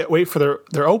while they wait for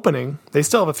their opening, they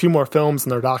still have a few more films in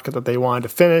their docket that they wanted to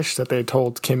finish, that they had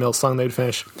told Kim Il Sung they'd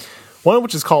finish. One of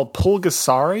which is called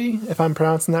Pulgasari, if I'm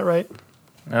pronouncing that right.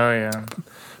 Oh yeah,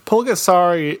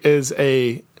 Pulgasari is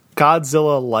a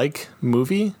Godzilla-like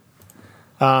movie.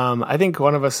 I think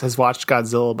one of us has watched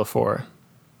Godzilla before.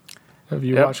 Have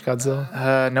you watched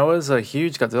Godzilla? Noah's a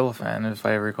huge Godzilla fan, if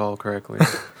I recall correctly.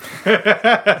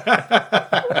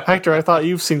 Hector, I thought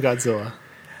you've seen Godzilla.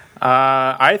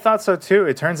 I thought so too.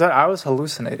 It turns out I was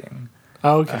hallucinating.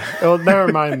 Oh, okay. Well,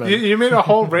 never mind then. You made a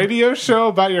whole radio show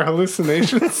about your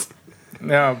hallucinations?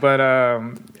 No, but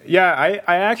yeah,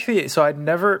 I actually, so I'd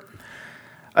never,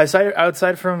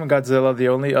 outside from Godzilla, the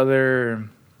only other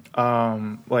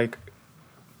like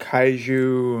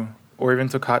kaiju or even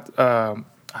how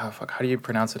do you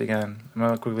pronounce it again? I'm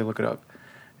gonna quickly look it up.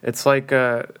 It's like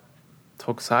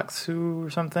tokusatsu or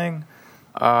something.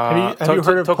 Have you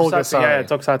heard of Pulgasari? Yeah,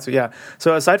 tokusatsu. Yeah.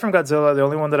 So aside from Godzilla, the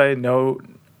only one that I know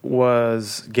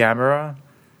was Gamera.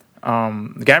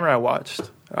 Gamera I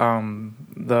watched.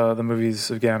 The movies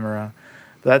of Gamera.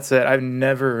 That's it. I've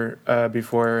never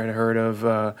before had heard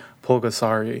of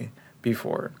Pulgasari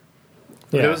before.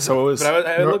 Yeah, It was, so it was. But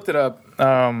I looked it up.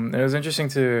 It was interesting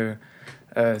to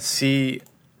see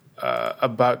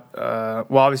about.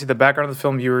 Well, obviously the background of the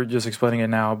film. You were just explaining it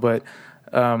now, but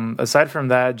aside from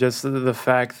that, just the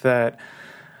fact that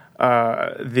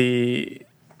the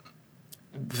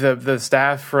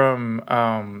staff from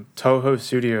Toho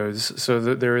Studios, so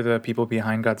they're the people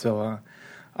behind Godzilla,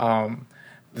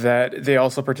 that they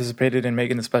also participated in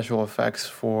making the special effects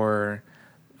for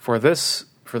this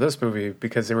movie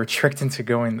because they were tricked into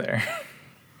going there.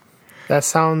 That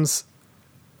sounds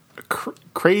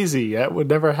crazy. That would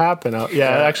never happen.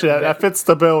 Actually, that fits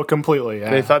the bill completely.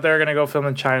 Yeah. They thought they were going to go film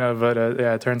in China, but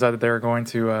it turns out that they were going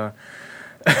to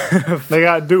They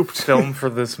got duped. film for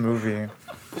this movie.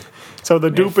 So the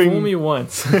Hey, duping. fool me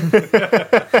once.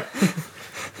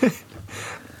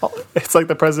 It's like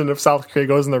the president of South Korea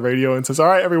goes on the radio and says, "All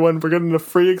right, everyone, we're getting a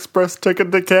free express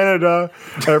ticket to Canada."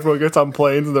 And everyone gets on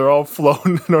planes and they're all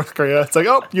flown to North Korea. It's like,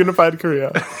 oh, unified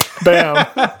Korea. Bam.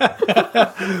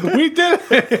 We did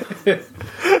it.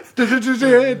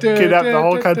 Kidnap the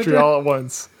whole country all at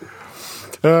once.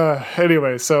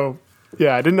 Anyway, so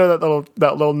yeah, I didn't know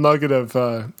that little nugget of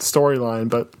storyline,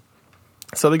 but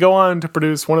so they go on to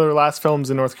produce one of their last films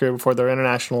in North Korea before their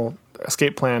international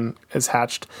escape plan is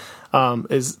hatched.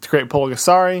 Is to create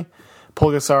Pulgasari.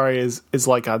 Pulgasari is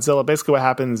like Godzilla. Basically, what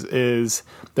happens is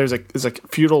there's a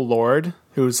feudal lord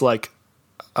who's like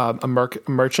a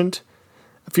merchant,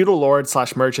 a feudal lord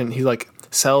 / merchant. He like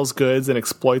sells goods and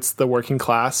exploits the working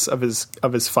class of his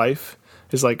fief,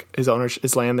 his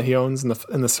land that he owns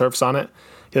and the serfs on it.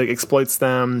 He like exploits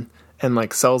them and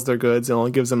like sells their goods and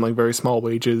only gives them like very small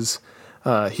wages.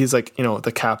 He's like,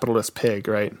 the capitalist pig,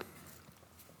 right?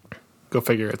 Go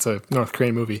figure. It's a North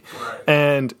Korean movie,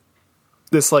 and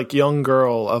this like young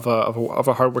girl of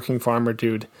a hardworking farmer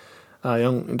dude,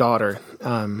 young daughter,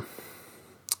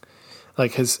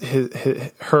 like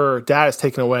her dad is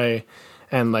taken away,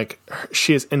 and like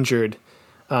she is injured,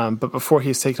 but before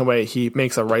he's taken away, he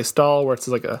makes a rice doll where it's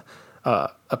like a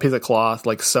piece of cloth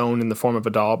like sewn in the form of a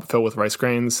doll filled with rice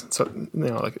grains. So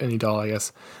like any doll, I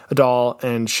guess, a doll,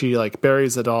 and she like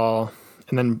buries the doll.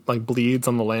 And then like bleeds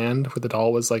on the land where the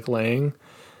doll was like laying.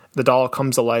 The doll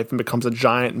comes to life and becomes a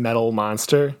giant metal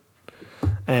monster,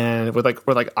 and with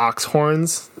ox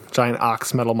horns, giant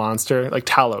ox metal monster like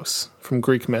Talos from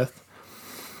Greek myth,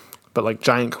 but like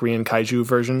giant Korean kaiju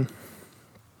version.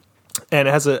 And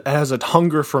it has a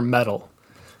hunger for metal,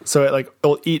 so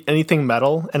it'll eat anything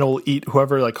metal, and it will eat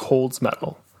whoever like holds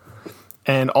metal.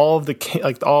 And all of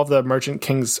the merchant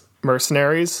king's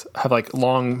mercenaries have like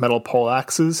long metal pole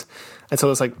axes. And so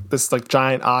it's like this like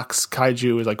giant ox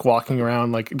kaiju is like walking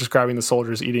around like just grabbing the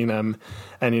soldiers, eating them,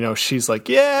 and she's like,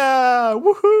 yeah,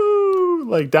 woohoo,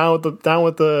 like down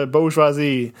with the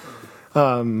bourgeoisie.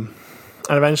 And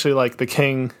eventually like the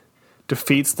king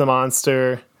defeats the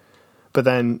monster, but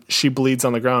then she bleeds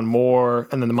on the ground more,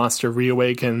 and then the monster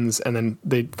reawakens, and then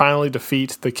they finally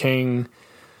defeat the king.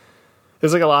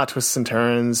 There's like a lot of twists and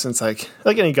turns. And it's like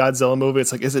any Godzilla movie.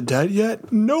 It's like, is it dead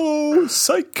yet? No,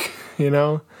 psych,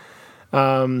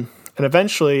 And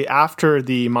eventually, after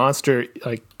the monster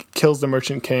like kills the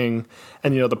merchant king,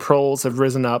 and the proles have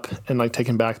risen up and like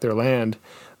taken back their land,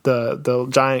 the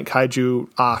giant kaiju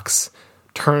ox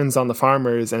turns on the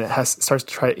farmers, and it starts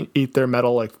to try to eat their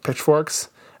metal like pitchforks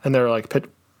and their like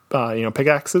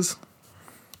pickaxes.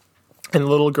 And the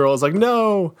little girl is like,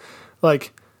 no,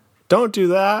 like, don't do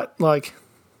that. Like,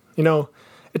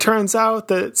 it turns out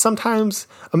that sometimes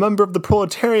a member of the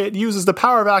proletariat uses the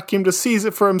power vacuum to seize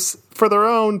it for their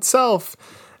own self.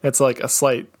 It's like a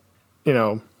slight,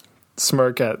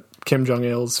 smirk at Kim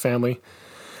Jong-il's family.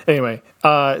 Anyway,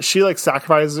 she like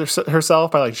sacrifices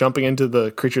herself by like jumping into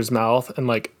the creature's mouth, and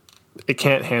like it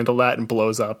can't handle that and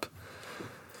blows up.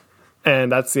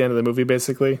 And that's the end of the movie,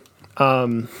 basically.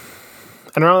 And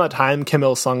around that time, Kim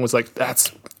Il-sung was like,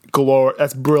 that's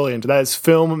brilliant. That is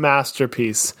film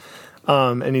masterpiece.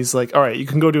 And he's like, all right, you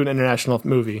can go do an international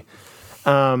movie.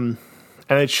 And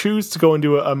they choose to go and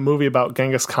do a movie about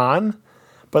Genghis Khan,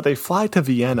 but they fly to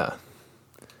Vienna.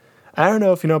 I don't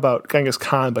know if you know about Genghis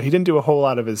Khan, but he didn't do a whole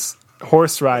lot of his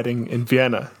horse riding in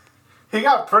Vienna. He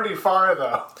got pretty far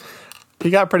though. He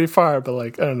got pretty far, but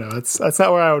like, I don't know. That's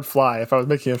not where I would fly if I was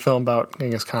making a film about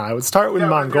Genghis Khan. I would start with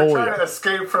Mongolia. You're trying to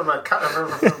escape from a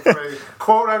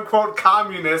quote unquote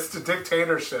communist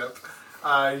dictatorship.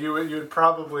 you would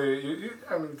probably.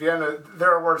 I mean, Vienna.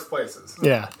 There are worse places.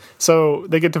 Yeah. So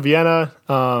they get to Vienna,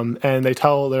 and they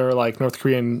tell their like North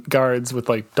Korean guards with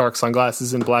like dark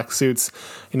sunglasses and black suits,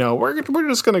 we're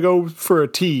just gonna go for a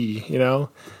tea,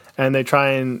 and they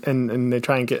try and they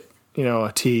try and get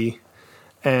a tea,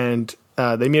 and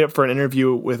they meet up for an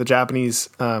interview with a Japanese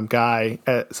guy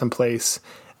at some place.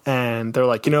 And they're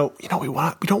like, we don't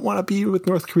want to be with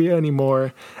North Korea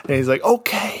anymore. And he's like,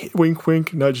 okay, wink,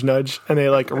 wink, nudge, nudge. And they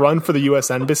like run for the U.S.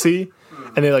 embassy,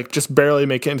 and they like just barely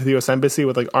make it into the U.S. embassy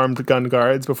with like armed gun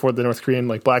guards before the North Korean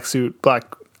like black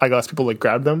eyeglass people like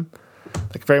grab them,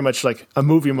 like very much like a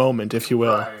movie moment, if you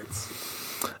will. Right.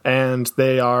 And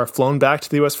they are flown back to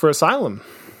the U.S. for asylum.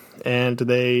 And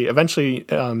they eventually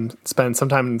spend some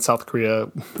time in South Korea,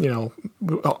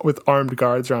 with armed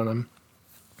guards around them.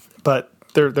 But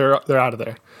they're out of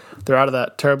there. They're out of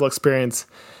that terrible experience.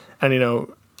 And,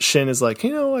 Shin is like,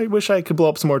 I wish I could blow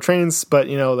up some more trains, but,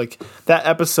 like that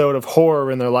episode of horror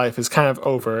in their life is kind of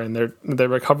over, and they're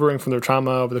recovering from their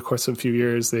trauma over the course of a few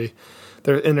years.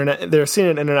 They're seeing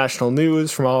in international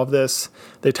news from all of this.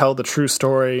 They tell the true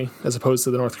story as opposed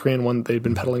to the North Korean one that they've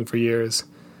been peddling for years.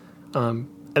 And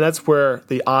that's where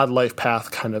the odd life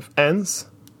path kind of ends.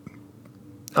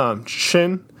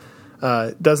 Shin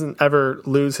doesn't ever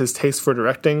lose his taste for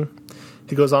directing.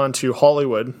 He goes on to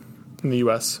Hollywood in the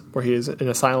U.S., where he is in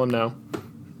asylum now,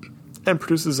 and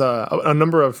produces a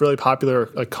number of really popular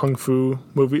like kung fu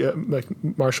movie, like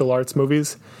martial arts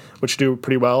movies, which do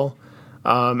pretty well.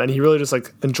 And he really just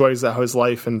like enjoys that his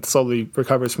life and slowly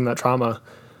recovers from that trauma.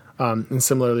 And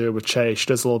similarly with Che, she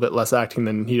does a little bit less acting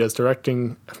than he does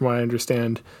directing, from what I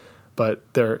understand. But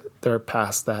they're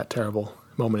past that terrible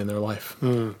moment in their life.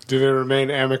 Do they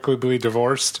remain amicably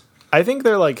divorced? I think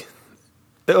they're like,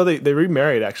 they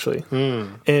remarried actually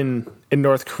in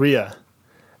North Korea,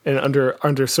 and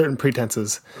under certain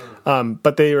pretenses,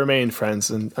 but they remained friends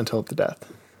until the death.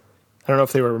 I don't know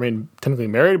if they remained technically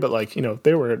married, but like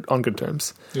they were on good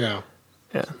terms. Yeah.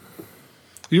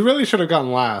 You really should have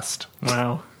gone last.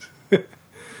 Wow.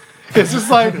 It's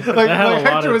just like had a lot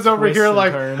Hector of was over twists here and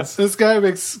like, turns. this guy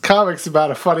makes comics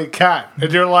about a funny cat,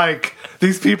 and you're like,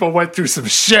 these people went through some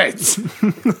shit.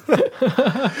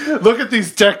 Look at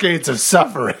these decades of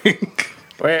suffering.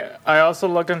 Wait, I also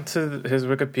looked into his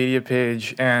Wikipedia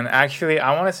page, and actually,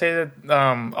 I want to say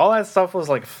that all that stuff was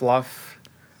like fluff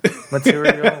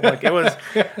material. Like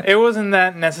it wasn't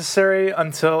that necessary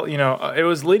until it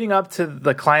was leading up to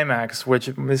the climax, which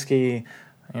Miski,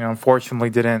 unfortunately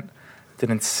didn't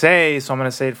say. So I'm going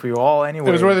to say it for you all anyway.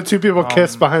 It was where the two people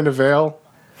kissed behind a veil.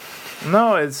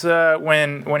 No, it's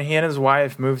when he and his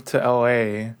wife moved to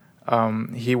L.A.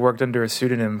 He worked under a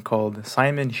pseudonym called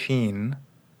Simon Sheen.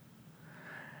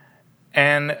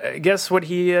 And guess what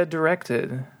he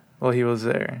directed while he was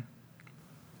there?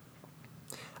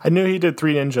 I knew he did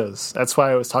Three Ninjas. That's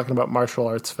why I was talking about martial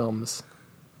arts films.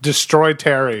 Destroy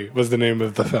Terry was the name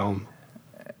of the film.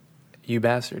 You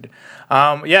bastard.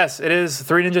 Yes, it is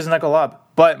Three Ninjas Knuckle Up.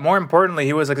 But more importantly,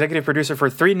 he was executive producer for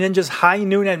Three Ninjas High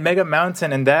Noon and Mega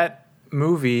Mountain, and that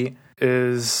movie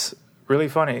is really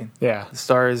funny. Yeah. It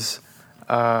stars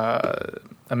a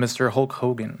Mr. Hulk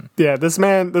Hogan. Yeah, this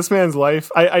man's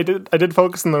life. I did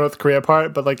focus on the North Korea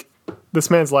part, but like this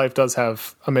man's life does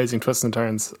have amazing twists and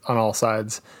turns on all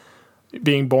sides.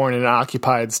 Being born in an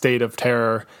occupied state of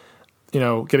terror,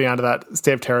 getting out of that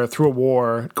state of terror through a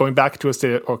war, going back into a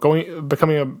state,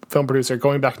 becoming a film producer,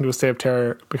 going back into a state of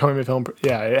terror, becoming a film.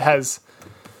 Yeah, it has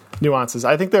nuances.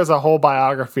 I think there's a whole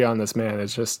biography on this man.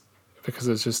 It's just because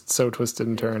it's just so twisted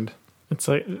and turned. It's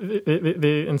like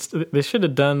they should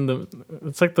have done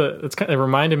it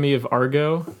reminded me of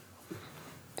Argo,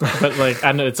 but like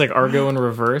I know it's like Argo in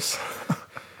reverse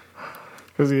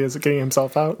because he is getting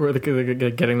himself out, where they're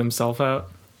getting themselves out.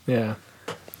 Yeah.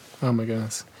 Oh my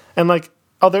goodness. And like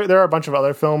there are a bunch of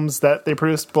other films that they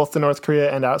produced both in North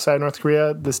Korea and outside North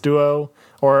Korea. This duo,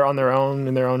 or on their own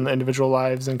in their own individual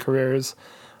lives and careers,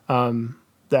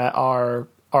 that are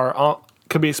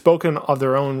could be spoken of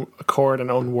their own accord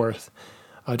and own worth,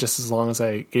 just as long as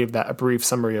I gave that a brief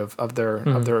summary of their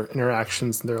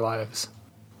interactions in their lives.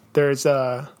 There's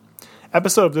a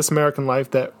episode of This American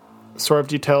Life that sort of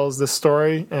details this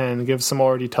story and gives some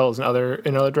more details in other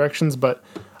directions, but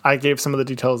I gave some of the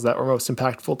details that were most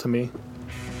impactful to me.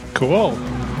 Cool.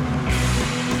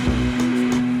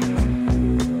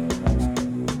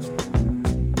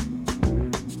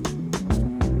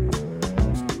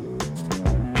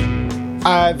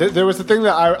 There was a thing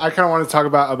that I kind of want to talk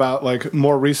about like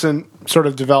more recent sort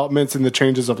of developments in the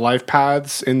changes of life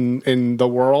paths in the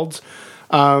world.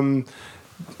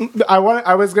 I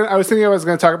was thinking I was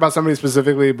gonna talk about somebody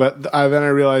specifically, but then I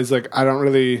realized like I don't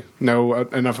really know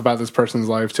enough about this person's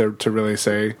life to really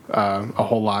say a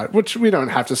whole lot. Which we don't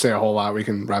have to say a whole lot. We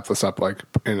can wrap this up like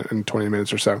in 20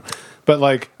 minutes or so. But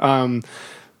like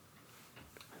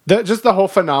just the whole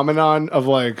phenomenon of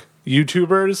like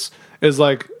YouTubers is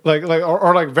like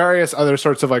or various other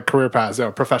sorts of like career paths,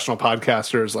 professional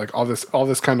podcasters, like all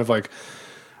this kind of like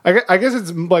I guess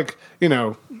it's like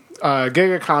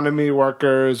gig economy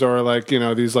workers or like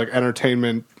these like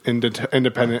independent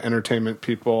entertainment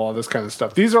people, all this kind of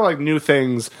stuff. These are like new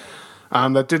things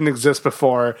that didn't exist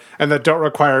before and that don't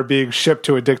require being shipped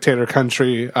to a dictator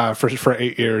country for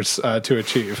 8 years to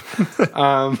achieve.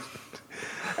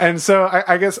 And so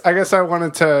I guess I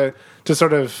wanted to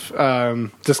sort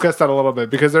of discuss that a little bit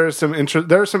because there are some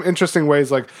interesting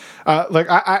ways like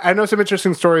I know some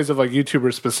interesting stories of like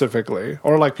YouTubers specifically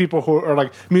or like people who are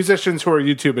like musicians who are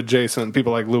YouTube adjacent,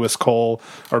 people like Lewis Cole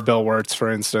or Bill Wirtz, for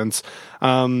instance,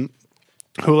 who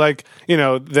like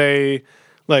they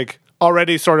like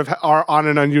already sort of are on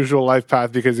an unusual life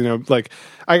path because like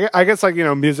I guess like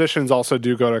musicians also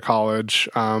do go to college,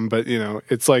 but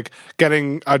it's like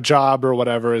getting a job or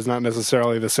whatever is not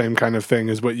necessarily the same kind of thing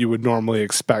as what you would normally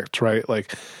expect, right?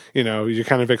 Like you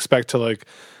kind of expect to like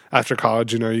after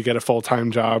college you get a full-time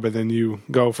job and then you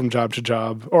go from job to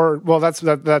job, or well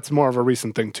that's more of a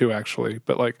recent thing too actually,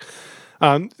 but like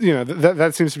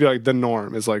that seems to be like the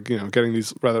norm is like getting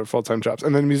these rather full-time jobs,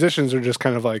 and then musicians are just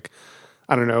kind of like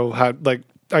I don't know how, like,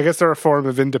 I guess they're a form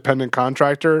of independent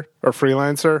contractor or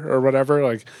freelancer or whatever.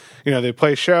 Like, they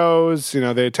play shows,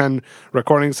 they attend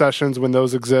recording sessions when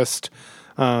those exist.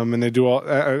 And they do all,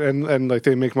 and like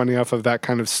they make money off of that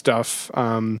kind of stuff.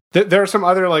 There are some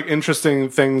other like interesting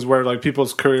things where like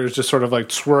people's careers just sort of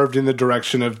like swerved in the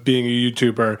direction of being a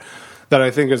YouTuber that I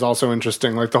think is also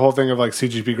interesting. Like the whole thing of like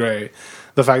CGP Grey,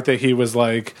 the fact that he was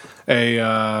like he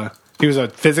was a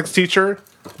physics teacher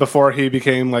before he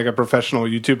became like a professional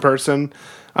YouTube person.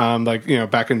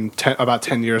 Back in about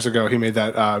 10 years ago, he made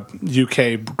that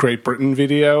UK Great Britain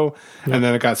video, and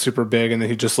then it got super big, and then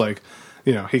he just like,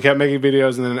 he kept making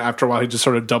videos, and then after a while, he just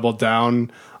sort of doubled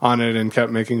down on it and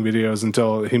kept making videos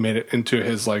until he made it into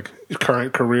his like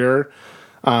current career.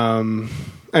 He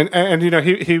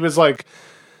was like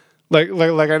I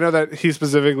know that he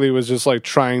specifically was just like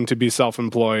trying to be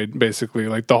self-employed, basically.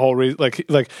 Like the whole reason,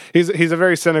 like he's a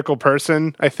very cynical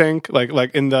person, I think.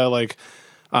 Like in the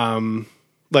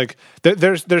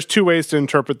there's two ways to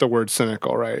interpret the word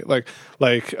cynical, right? Like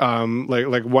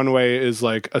one way is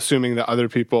like assuming that other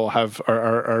people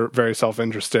are very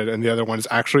self-interested, and the other one is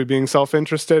actually being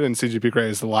self-interested, and CGP Grey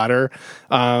is the latter.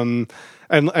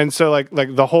 And so like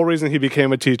the whole reason he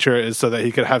became a teacher is so that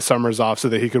he could have summers off, so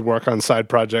that he could work on side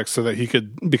projects, so that he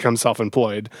could become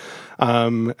self-employed.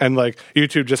 And like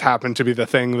YouTube just happened to be the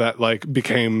thing that like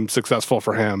became successful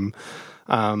for him.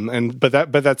 But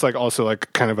that's like also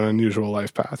like kind of an unusual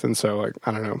life path. And so like,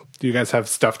 I don't know, do you guys have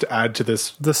stuff to add to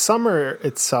this? The summer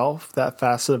itself, that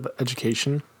facet of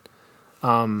education,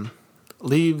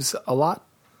 leaves a lot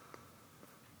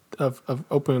of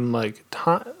open like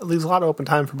time, leaves a lot of open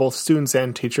time for both students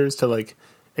and teachers to like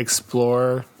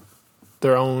explore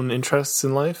their own interests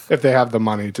in life If they have the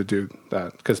money to do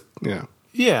that, because yeah,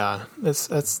 that's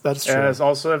true. And it's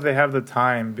also if they have the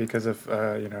time, because if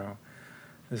the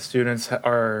students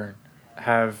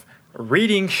have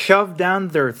reading shoved down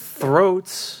their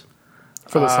throats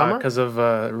for the summer because of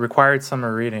required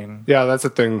summer reading. Yeah, that's a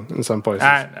thing in some places.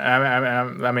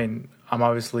 I mean, I'm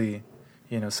obviously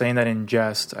saying that in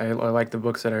jest. I like the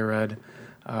books that I read.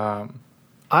 I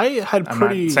had I'm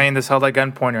pretty not saying this held at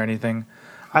gunpoint or anything.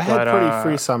 I had pretty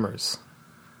free summers.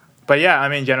 But yeah, I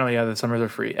mean, generally, the summers are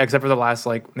free, except for the last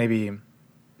like maybe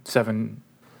 7-10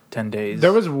 days.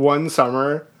 There was one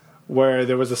summer where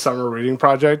there was a summer reading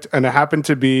project, and it happened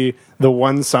to be the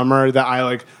one summer that I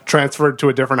like transferred to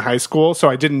a different high school, so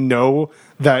I didn't know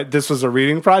that this was a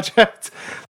reading project.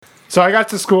 So I got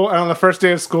to school, and on the first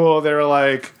day of school, they were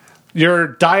like, your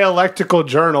dialectical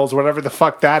journals, whatever the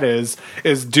fuck that is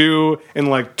due in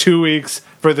like 2 weeks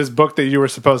for this book that you were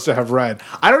supposed to have read.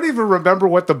 I don't even remember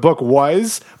what the book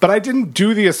was, but I didn't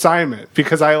do the assignment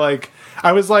because I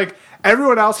was like,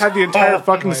 everyone else had the entire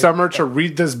fucking summer to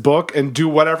read this book and do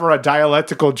whatever a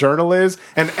dialectical journal is.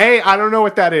 And A, I don't know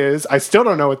what that is. I still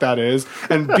don't know what that is.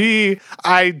 And B,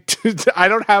 I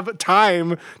don't have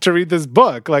time to read this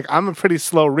book. Like, I'm a pretty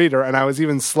slow reader, and I was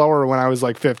even slower when I was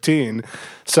like 15.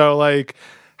 So like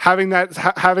having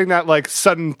that like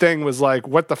sudden thing was like,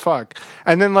 what the fuck?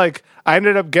 And then like I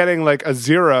ended up getting like a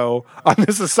 0 on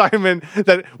this assignment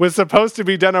that was supposed to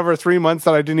be done over 3 months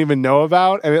that I didn't even know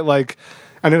about. And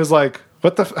it was like, How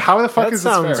the fuck That is this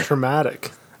sounds fair?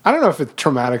 traumatic. I don't know if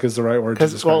traumatic is the right word to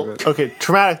Because, describe well, it. okay,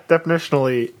 traumatic,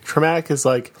 definitionally, traumatic is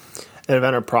like an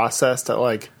event or process that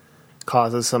like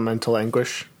causes some mental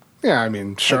anguish, Yeah, I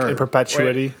mean, sure. in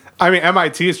perpetuity. I mean,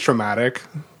 MIT is traumatic.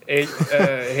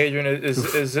 Hadrian,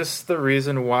 is this the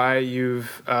reason why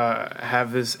you've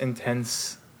have this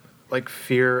intense like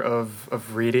fear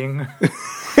of reading?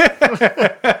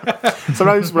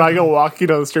 Sometimes when I go walking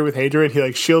down the street with Hadrian, he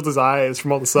like shields his eyes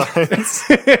from all the signs.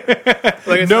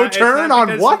 Like, No turn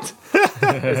on what?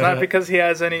 It's not because he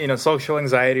has any social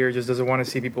anxiety or just doesn't want to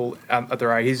see people at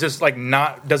their eye. He's just like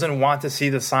doesn't want to see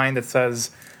the sign that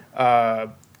says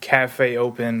cafe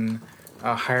open,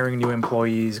 hiring new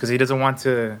employees, because he doesn't want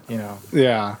to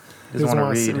Yeah. doesn't want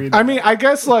wants to to read. read. I mean, I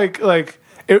guess like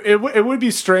it would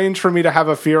be strange for me to have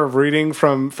a fear of reading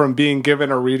from being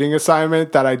given a reading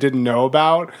assignment that I didn't know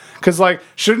about. Because like,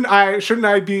 shouldn't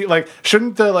I be like,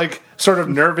 shouldn't the like sort of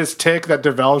nervous tick that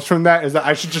develops from that is that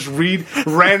I should just read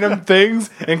random things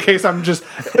in case I'm just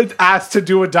asked to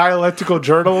do a dialectical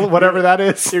journal, whatever that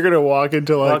is. You're gonna walk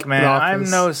into like Look, man, an I'm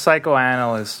office. no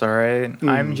psychoanalyst, all right?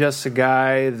 I'm just a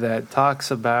guy that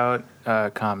talks about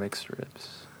comic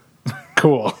strips.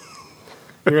 Cool.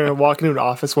 You're gonna walk into an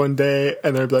office one day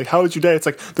and they'll be like, "How was your day?" It's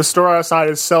like the store outside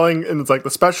is selling, and it's like the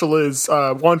special is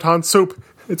wonton soup.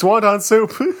 It's wonton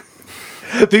soup.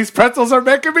 These pretzels are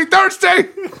making me thirsty.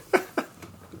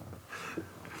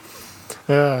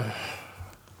 Yeah.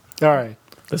 All right.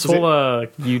 This whole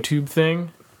YouTube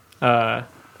thing,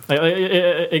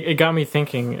 it got me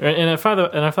thinking, and I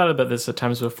thought about this at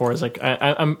times before. Is like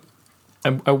I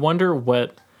wonder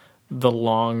what the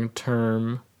long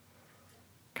term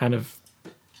kind of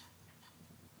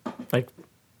like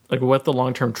what the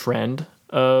long term trend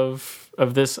of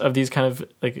these kind of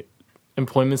like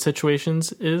employment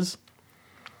situations is.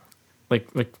 Like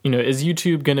is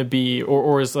YouTube going to be,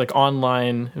 or is like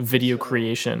online video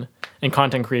creation and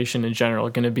content creation in general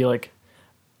going to be like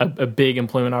a big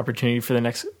employment opportunity for the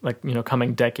next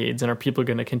coming decades? And are people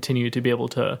going to continue to be able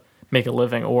to make a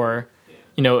living, or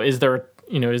is there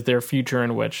a future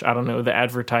in which, I don't know, the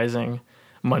advertising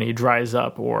money dries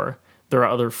up, or there are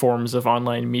other forms of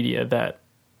online media that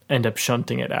end up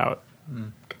shunting it out?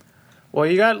 Well,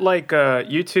 you got like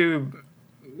YouTube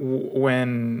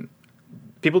when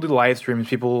people do live streams,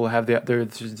 people have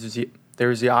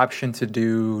there's the option to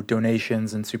do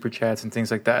donations and super chats and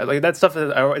things like that. Like that stuff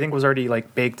that I think was already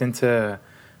like baked into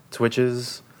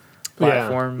Twitch's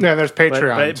platform. Yeah, there's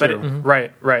Patreon too.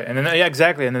 Right, and then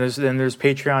exactly, and then there's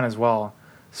Patreon as well.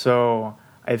 So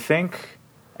I think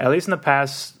at least in the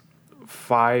past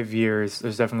 5 years,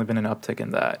 there's definitely been an uptick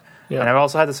in that. Yeah. And I've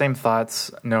also had the same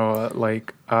thoughts, Noah,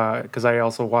 like because I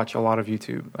also watch a lot of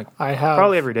YouTube, like I have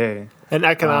probably every day. an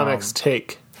economics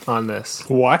take on this.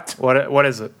 What? What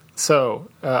is it? So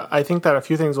I think that a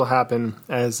few things will happen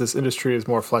as this industry is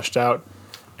more fleshed out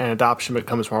and adoption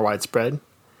becomes more widespread.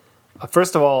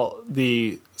 First of all,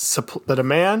 the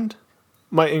demand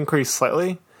might increase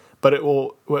slightly, but it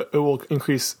will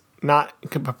increase not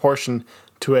in proportion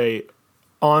to a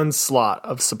onslaught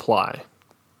of supply.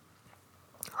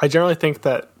 I generally think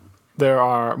that there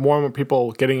are more and more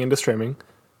people getting into streaming.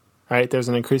 Right? There's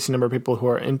an increasing number of people who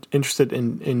are interested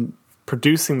in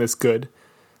producing this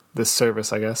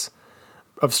service, I guess,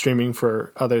 of streaming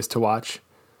for others to watch.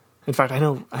 In fact, I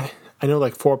know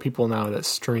like 4 people now that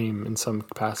stream in some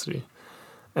capacity,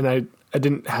 and I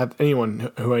didn't have anyone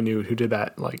who I knew who did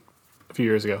that like a few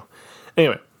years ago.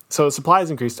 Anyway, so the supply has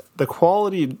increased. The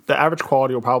average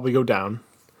quality will probably go down,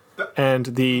 and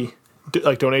the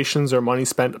donations or money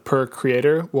spent per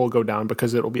creator will go down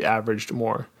because it will be averaged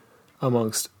more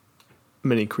amongst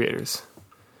many creators.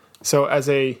 So as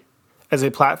a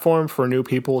platform for new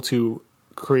people to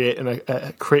create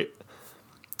a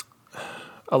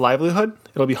livelihood,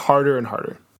 it'll be harder and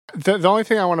harder. The only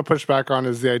thing I want to push back on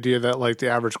is the idea that like the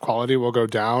average quality will go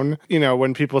down.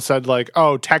 When people said like,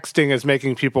 oh, texting is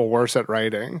making people worse at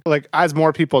writing. Like as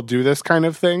more people do this kind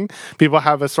of thing, people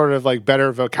have a sort of like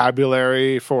better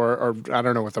vocabulary or I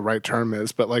don't know what the right term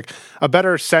is, but like a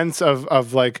better sense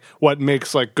of like what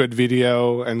makes like good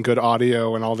video and good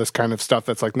audio and all this kind of stuff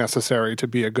that's like necessary to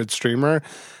be a good streamer.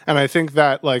 And I think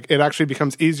that like it actually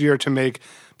becomes easier to make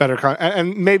better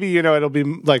and maybe it'll be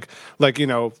like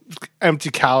empty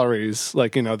calories,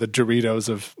 like the Doritos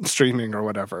of streaming or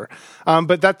whatever,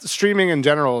 but that streaming in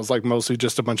general is like mostly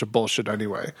just a bunch of bullshit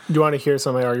anyway. Do you want to hear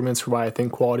some of my arguments for why I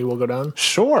think quality will go down?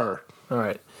 Sure. All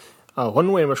right.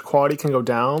 One way in which quality can go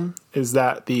down is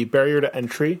that the barrier to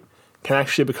entry can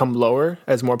actually become lower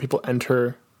as more people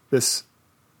enter this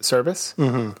service,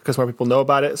 because more people know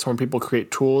about it, so more people create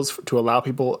tools to allow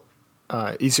people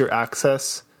easier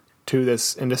access to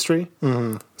this industry,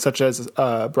 such as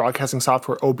broadcasting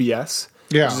software OBS,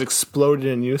 Yeah. which has exploded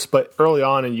in use. But early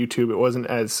on in YouTube, it wasn't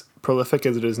as prolific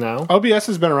as it is now. OBS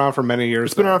has been around for many years.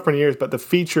 It's been around for years, but the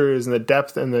features and the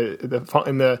depth and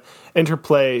the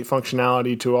interplay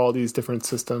functionality to all these different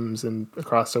systems and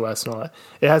across OS and all that,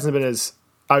 it hasn't been as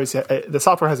obviously. The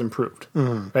software has improved,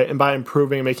 right? And by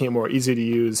improving and making it more easy to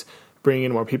use, bringing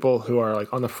in more people who are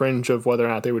like on the fringe of whether or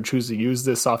not they would choose to use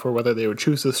this software, whether they would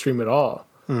choose to stream at all.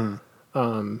 You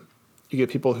get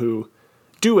people who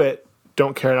do it,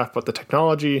 don't care enough about the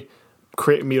technology,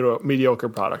 create a mediocre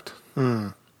product.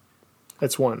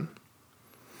 That's one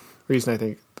reason I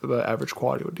think the average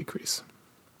quality would decrease.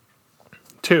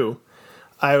 Two,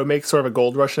 I would make sort of a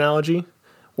gold rush analogy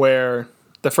where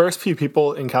the first few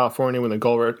people in California when the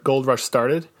gold rush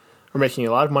started were making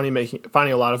a lot of money,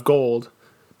 finding a lot of gold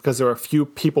because there were a few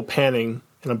people panning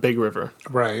in a big river.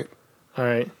 Right. All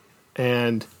right.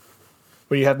 And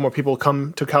when you have more people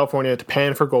come to California to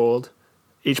pan for gold,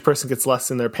 each person gets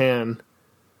less in their pan,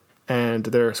 and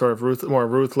they're sort of more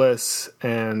ruthless,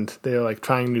 and they're like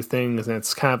trying new things, and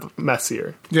it's kind of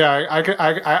messier. Yeah, I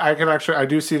can actually, I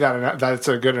do see that, and that's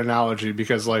a good analogy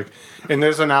because, like, in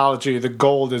this analogy, the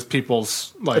gold is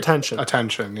people's like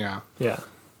attention. Yeah. Yeah.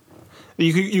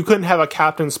 You couldn't have a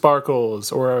Captain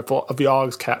Sparkles or a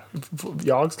Yogscast.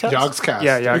 Yogscast.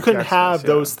 Yeah. You couldn't have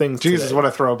those things. Jesus, today. what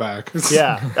a throwback.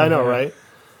 Yeah, I know, right?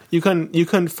 You couldn't.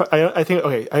 I think.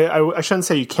 Okay, I shouldn't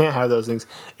say you can't have those things.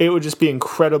 It would just be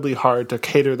incredibly hard to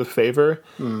cater the favor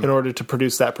in order to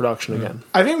produce that production again.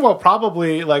 I think, well,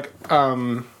 probably like,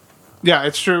 yeah,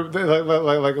 it's true.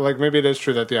 Like maybe it is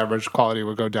true that the average quality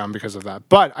would go down because of that.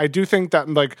 But I do think that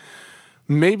like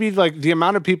maybe like the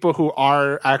amount of people who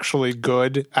are actually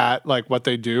good at like what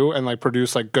they do and like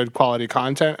produce like good quality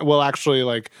content will actually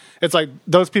like, it's like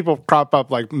those people crop up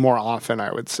like more often,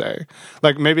 I would say.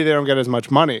 Like maybe they don't get as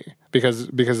much money because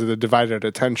of the divided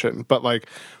attention, but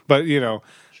you know,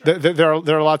 there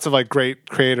are lots of like great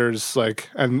creators, like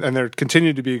and there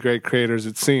continue to be great creators,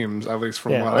 it seems, at least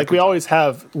from what like we always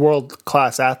have world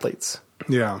class athletes.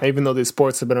 Yeah. Even though these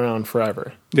sports have been around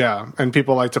forever. Yeah, and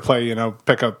people like to play, you know,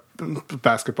 pickup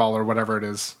basketball or whatever it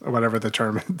is, or whatever the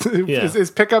term is. Is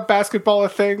pickup basketball a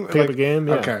thing? Pick up a game?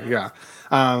 Yeah. Okay, yeah.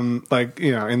 Like,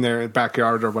 you know, in their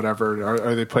backyard or whatever,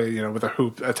 or they play, you know, with a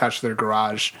hoop attached to their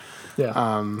garage.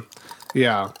 Yeah.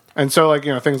 Yeah. And so, like,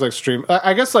 you know, things like stream,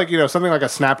 I guess, like, you know, something like a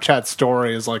Snapchat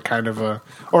story is like kind of or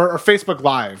Facebook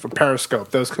Live or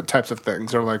Periscope, those types of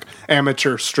things, or like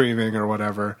amateur streaming or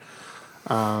whatever.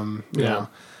 Yeah.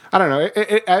 I don't know.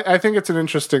 I think it's an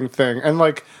interesting thing, and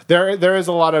like there is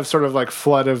a lot of sort of like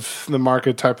flood of the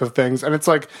market type of things, and it's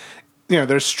like, you know,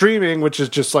 there's streaming, which is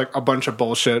just like a bunch of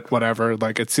bullshit, whatever.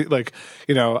 Like it's like,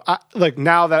 you know, like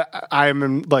now that I'm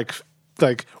in like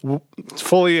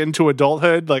fully into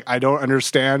adulthood, like I don't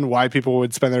understand why people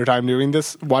would spend their time doing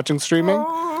this, watching streaming.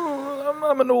 Oh,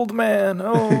 I'm an old man.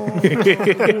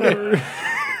 Oh.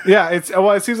 Yeah, it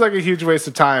seems like a huge waste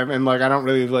of time, and like I don't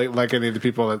really like any of the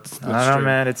people that I don't know,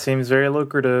 man. It seems very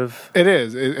lucrative. It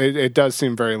is. It does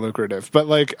seem very lucrative, but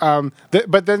like,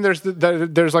 but then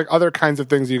there's like other kinds of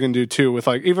things you can do too. With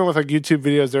like even with like YouTube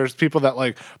videos, there's people that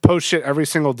like post shit every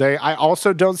single day. I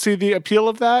also don't see the appeal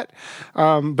of that.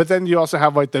 But then you also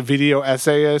have like the video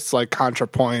essayists like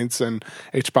ContraPoints and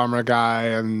HBomber Guy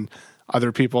and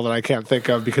other people that I can't think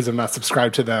of because I'm not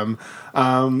subscribed to them,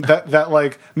 that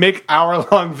like make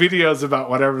hour-long videos about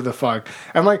whatever the fuck.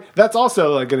 And like, that's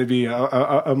also like going to be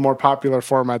a more popular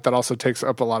format that also takes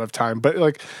up a lot of time. But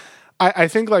like, I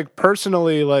think like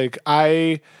personally, like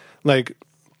I like,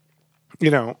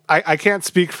 you know, I can't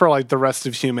speak for like the rest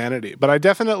of humanity, but I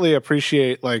definitely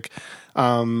appreciate like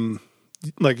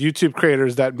YouTube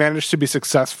creators that manage to be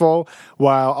successful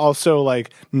while also like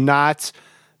not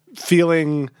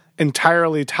feeling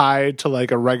entirely tied to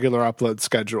like a regular upload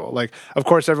schedule. Like, of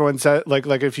course, everyone said like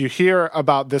if you hear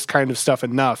about this kind of stuff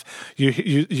enough, you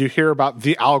hear about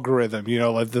the algorithm, you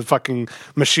know, like the fucking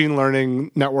machine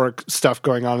learning network stuff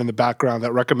going on in the background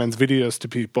that recommends videos to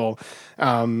people,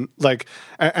 like,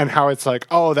 and how it's like,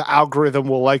 oh, the algorithm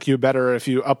will like you better if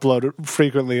you upload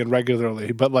frequently and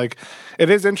regularly. But like, it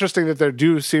is interesting that there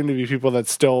do seem to be people that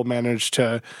still manage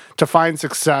to find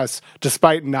success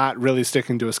despite not really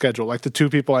sticking to a schedule. Like the two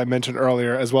people I mentioned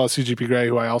earlier, as well as CGP Grey,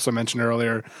 who I also mentioned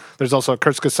earlier. There's also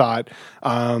Kurtzkasat.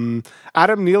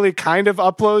 Adam Neely kind of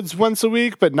uploads once a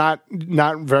week, but not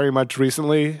very much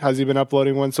recently has he been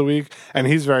uploading once a week, and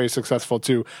he's very successful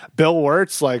too. Bill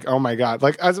Wirtz, like, oh my god,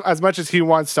 like as much as he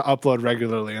wants to upload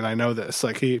regularly, and I know this,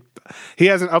 like he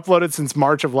hasn't uploaded since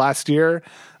March of last year.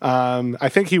 I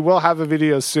think he will have a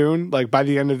video soon, like by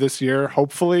the end of this year.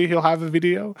 Hopefully, he'll have a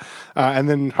video, and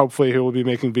then hopefully he will be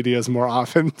making videos more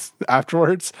often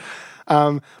afterwards.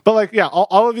 But like, yeah,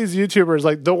 all of these YouTubers,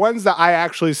 like the ones that I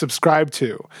actually subscribe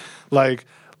to, like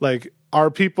are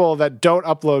people that don't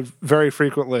upload very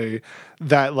frequently,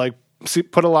 that like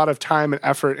put a lot of time and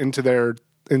effort into their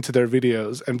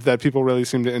videos, and that people really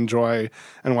seem to enjoy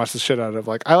and watch the shit out of.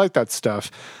 Like, I like that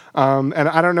stuff. And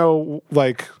I don't know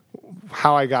like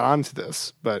how I got onto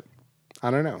this, but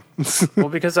I don't know. Well,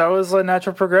 because that was a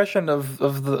natural progression of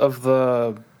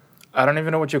the I don't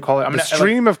even know what you call it. I mean, The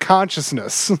stream of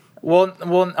consciousness. Well,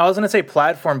 I was gonna say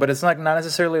platform, but it's not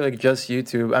necessarily like just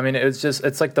YouTube. I mean,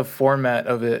 it's like the format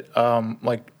of it,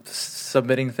 like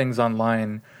submitting things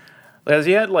online. As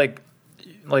you had like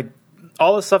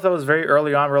all the stuff that was very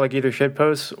early on were like either shit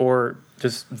posts or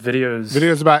just videos.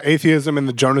 Videos about atheism and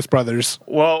the Jonas Brothers.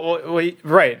 Well,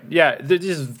 right, yeah, they're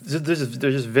just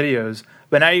videos.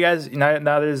 But now you guys,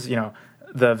 now there's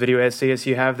the video essays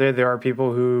you have there. There are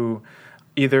people who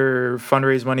either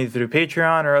fundraise money through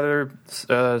Patreon or other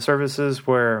services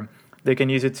where they can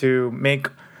use it to make,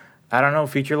 I don't know,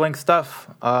 feature length stuff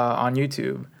on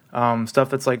YouTube. Stuff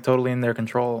that's like totally in their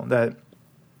control that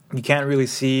you can't really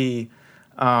see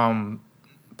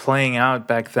playing out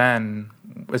back then,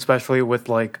 especially with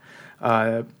like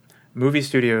movie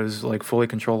studios like fully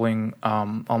controlling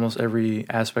almost every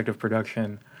aspect of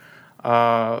production.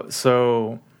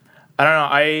 So I don't know.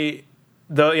 I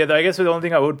guess the only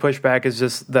thing I would push back is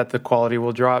just that the quality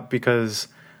will drop, because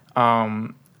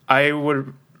I was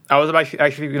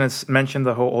actually going to mention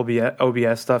the whole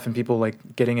OBS stuff and people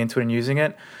like getting into it and using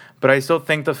it, but I still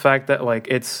think the fact that like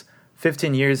it's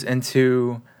 15 years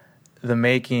into the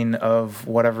making of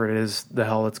whatever it is the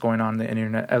hell that's going on the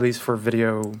internet, at least for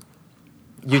video,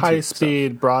 YouTube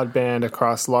high-speed broadband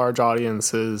across large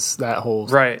audiences, that whole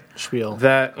spiel.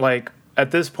 That like at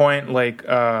this point, like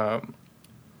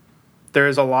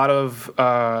there's a lot of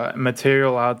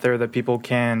material out there that people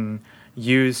can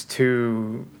use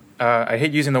to I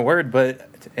hate using the word,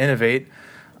 but to innovate.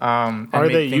 Are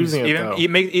they using it though?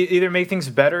 Either make things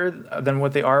better than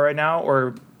what they are right now,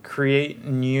 or create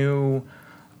new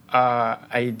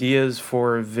ideas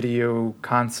for video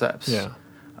concepts. Yeah.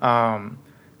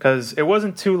 Because it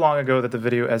wasn't too long ago that the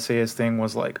video essayist thing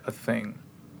was like a thing.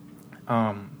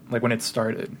 Like when it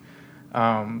started.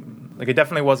 Like it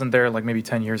definitely wasn't there like maybe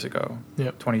 10 years ago.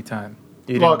 Yep. 2010.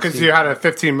 Well, because you had a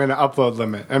 15-minute upload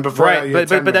limit, and before that, you had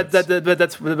 10 minutes.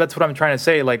 that's what I'm trying to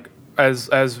say. Like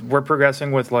as we're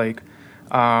progressing with like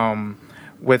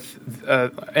with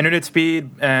internet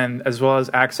speed and as well as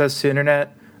access to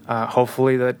internet,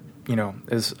 hopefully that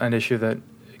is an issue that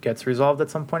gets resolved at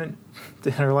some point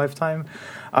in our lifetime.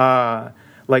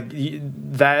 Like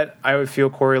that, I would feel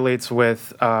correlates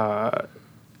with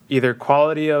either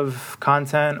quality of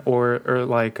content or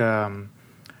like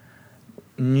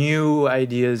new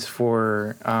ideas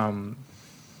for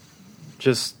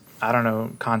just, I don't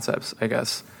know, concepts, I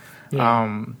guess.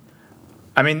 Yeah.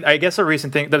 I mean, I guess a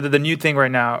recent thing, the new thing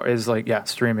right now is like,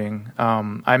 streaming.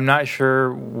 I'm not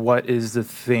sure what is the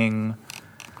thing.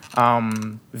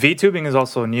 VTubing is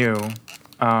also new.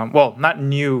 Well, not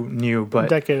new, but a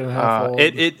decade and a half old.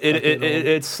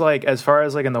 It's like, as far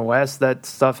as like in the West, that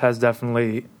stuff has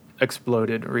definitely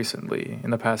exploded recently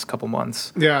in the past couple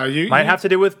months. Yeah, might have to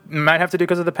do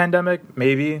because of the pandemic.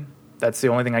 Maybe that's the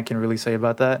only thing I can really say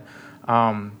about that.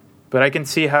 But I can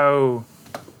see how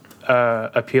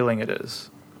appealing it is.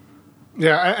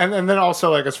 Yeah, and then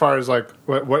also like as far as like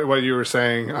what you were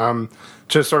saying,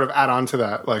 to sort of add on to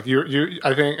that, like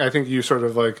I think you sort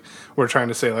of like were trying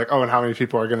to say like, oh, and how many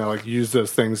people are going to like use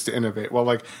those things to innovate? Well,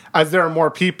 like as there are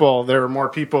more people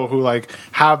who like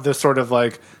have this sort of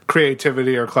like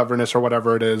creativity or cleverness or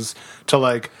whatever it is to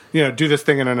like do this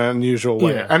thing in an unusual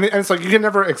way. Yeah. And it's like you can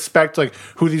never expect like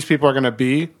who these people are going to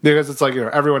be, because it's like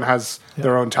everyone has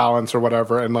their own talents or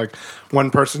whatever, and like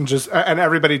one person and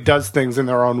everybody does things in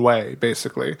their own way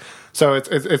basically. So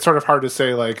it's sort of hard to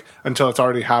say like until it's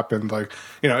already happened. Like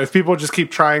if people just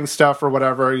keep trying stuff or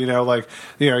whatever, you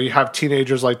have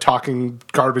teenagers like talking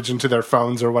garbage into their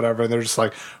phones or whatever, and they're just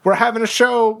like, we're having a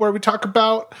show where we talk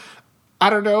about, I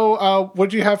don't know, what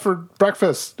do you have for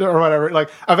breakfast or whatever. Like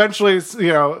eventually, it's,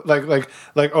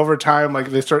 like over time, like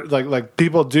they start like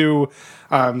people do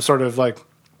sort of like,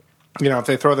 if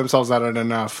they throw themselves at it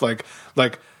enough, like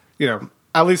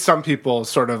at least some people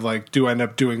sort of like do end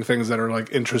up doing things that are like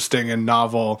interesting and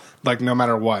novel, like no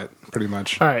matter what, pretty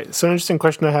much. All right. So an interesting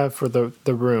question I have for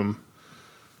the room,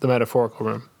 the metaphorical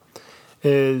room,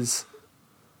 is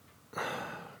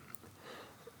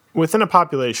within a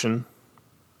population,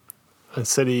 a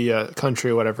city,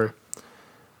 country, whatever,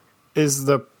 is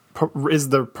the is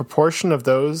the proportion of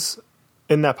those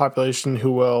in that population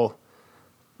who will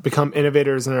become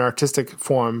innovators in an artistic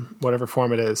form, whatever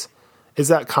form it is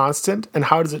that constant? And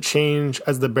how does it change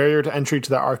as the barrier to entry to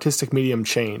the artistic medium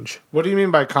change? What do you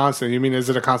mean by constant? You mean, is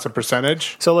it a constant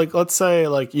percentage? So, like, let's say,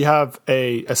 like, you have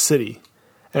a city,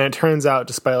 and it turns out,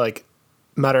 just by, like,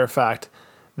 matter of fact,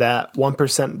 that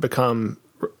 1% become,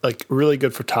 like, really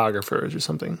good photographers or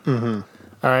something.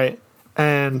 Mm-hmm. All right?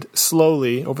 And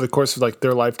slowly, over the course of, like,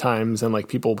 their lifetimes and, like,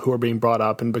 people who are being brought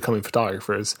up and becoming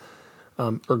photographers,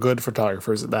 or good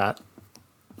photographers at that,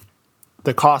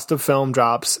 the cost of film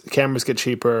drops, cameras get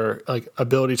cheaper, like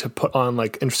ability to put on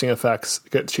like interesting effects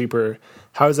get cheaper.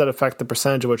 How does that affect the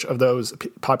percentage of which of those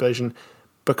population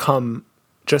become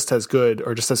just as good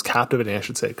or just as captivating, I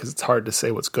should say, because it's hard to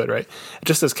say what's good, right?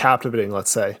 Just as captivating,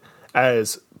 let's say,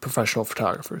 as professional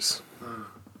photographers.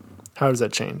 How does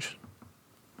that change?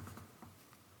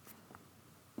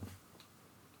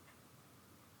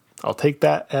 I'll take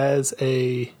that as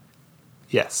a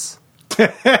yes. wait,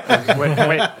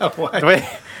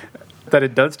 that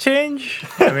it does change?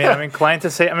 I mean, I'm inclined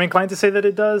to say that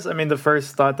it does. I mean, the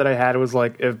first thought that I had was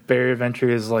like, if barrier of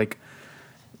entry is like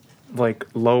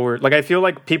lower, like I feel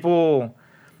like people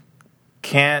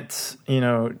can't,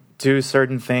 do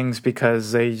certain things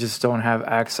because they just don't have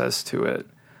access to it.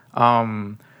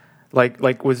 There's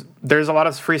a lot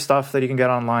of free stuff that you can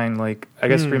get online. Like, I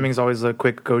guess streaming is always a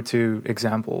quick go-to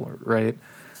example, right?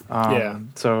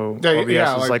 So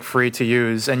OBS is like free to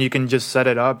use, and you can just set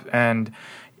it up. And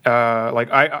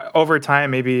I over time,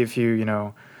 maybe if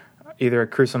you either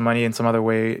accrue some money in some other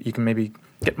way, you can maybe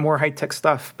get more high tech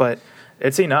stuff. But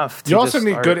it's enough. You also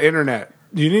need good internet.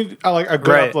 You need a good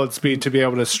Right. upload speed to be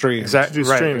able to stream. Exactly. Do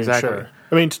Right. streaming, Exactly. sure.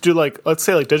 I mean, to do like, let's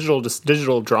say like digital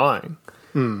drawing,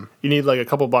 you need like a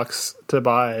couple bucks to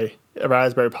buy a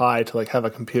Raspberry Pi to like have a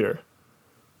computer.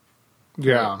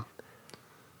 Yeah.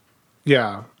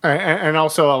 Yeah. And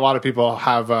also a lot of people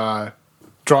have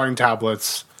drawing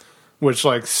tablets, which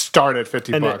like start at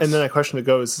 $50. And then a question that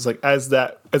goes is like, as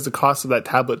the cost of that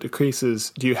tablet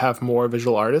decreases, do you have more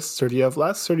visual artists, or do you have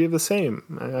less, or do you have the same?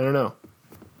 I don't know.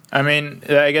 I mean,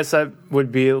 I guess that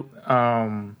would be.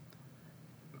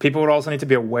 People would also need to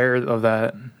be aware of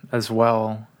that as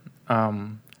well.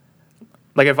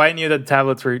 Like if I knew that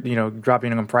tablets were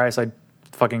dropping in price, I'd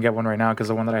fucking get one right now because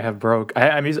the one that I have broke.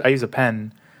 I use a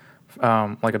pen,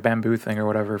 like a bamboo thing or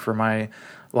whatever, for my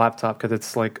laptop because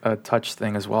it's like a touch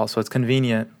thing as well, so it's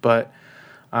convenient. But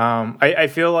I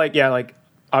feel like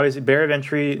obviously barrier of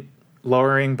entry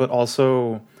lowering, but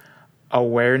also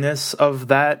awareness of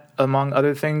that among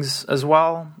other things as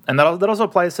well, and that also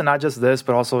applies to not just this,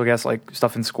 but also I guess like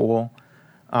stuff in school,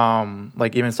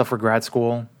 like even stuff for grad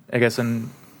school. I guess in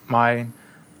my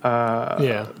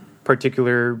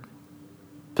particular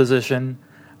position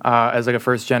as like a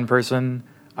first gen person,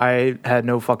 I had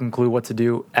no fucking clue what to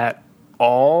do at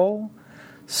all.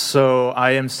 So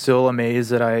I am still amazed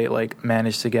that I like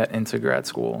managed to get into grad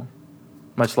school,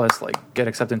 much less like get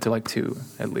accepted into like two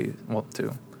at least. Well,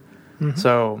 two. Mm-hmm.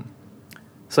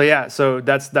 So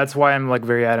that's why I'm like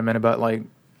very adamant about like,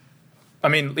 I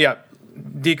mean, yeah,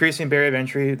 decreasing barrier of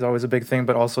entry is always a big thing,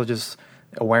 but also just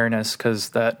awareness, because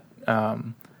that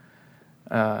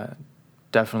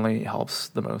definitely helps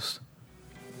the most.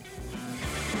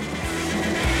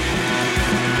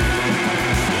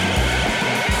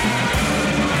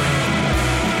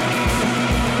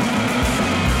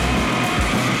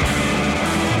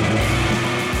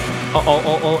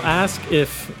 I'll ask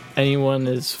if anyone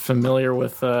is familiar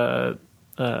with a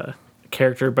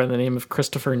character by the name of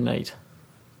Christopher Knight.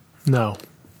 No.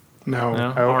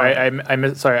 No. Oh, All right. I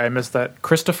missed that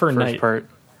Christopher first Knight. part.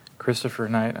 Christopher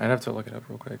Knight. I'd have to look it up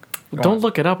real quick. Don't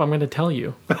look it up. I'm going to tell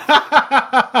you.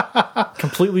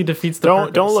 Completely defeats the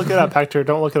Don't purpose. look it up, Hector.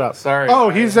 Don't look it up. Sorry. Oh,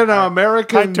 he's an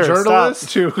American Hector,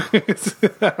 journalist who.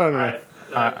 I don't know.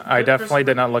 I definitely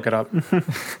did not look it up.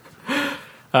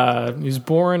 He was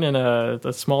born in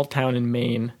a small town in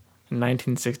Maine in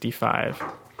 1965.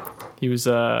 He was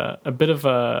a bit of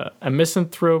a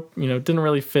misanthrope, didn't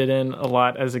really fit in a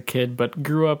lot as a kid, but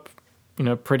grew up,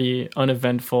 pretty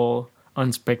uneventful,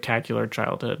 unspectacular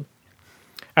childhood.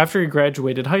 After he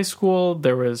graduated high school,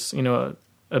 there was, a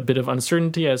bit of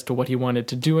uncertainty as to what he wanted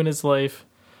to do in his life,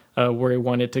 where he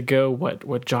wanted to go,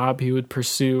 what job he would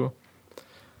pursue.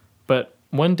 But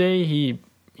one day he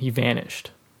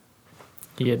vanished.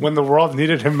 When the world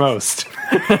needed him most.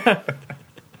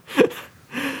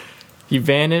 He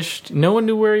vanished. No one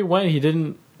knew where he went. He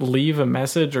didn't leave a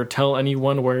message or tell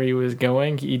anyone where he was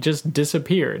going. He just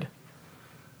disappeared.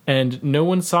 And no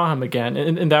one saw him again.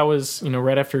 And that was,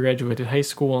 right after he graduated high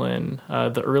school in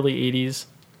the early 80s.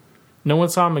 No one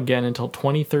saw him again until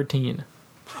 2013.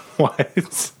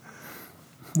 What?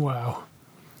 Wow.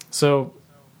 So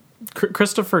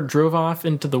Christopher drove off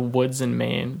into the woods in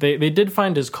Maine. They did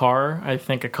find his car, I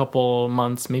think, a couple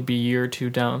months, maybe a year or two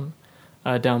down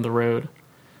the road.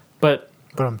 But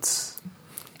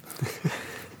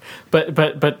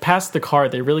But past the car,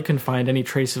 they really couldn't find any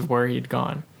trace of where he'd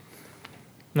gone.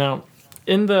 Now,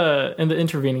 in the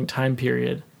intervening time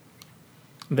period,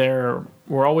 there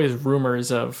were always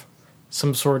rumors of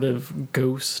some sort of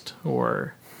ghost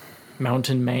or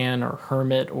mountain man or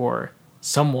hermit or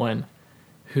someone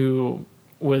who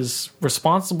was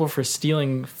responsible for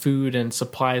stealing food and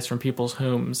supplies from people's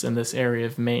homes in this area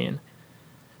of Maine.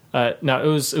 Now, it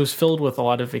was filled with a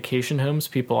lot of vacation homes.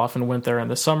 People often went there in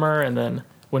the summer and then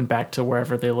went back to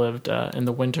wherever they lived in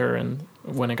the winter and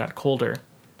when it got colder.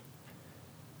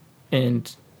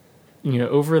 And,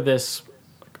 over this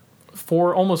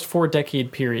almost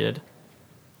 4-decade period,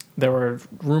 there were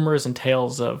rumors and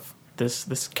tales of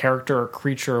this character or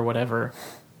creature or whatever.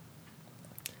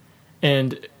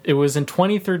 And it was in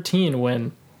 2013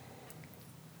 when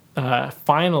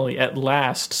finally, at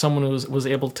last, someone was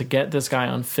able to get this guy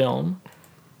on film.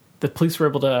 The police were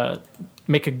able to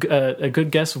make a good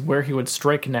guess of where he would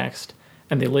strike next,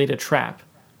 and they laid a trap.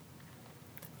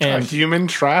 And A human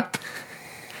trap?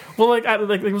 well,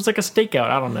 it was like a stakeout.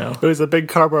 I don't know. It was a big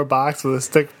cardboard box with a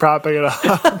stick propping it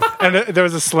up. And there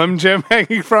was a Slim Jim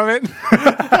hanging from it?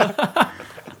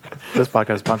 This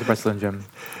podcast is sponsored by Slim Jim.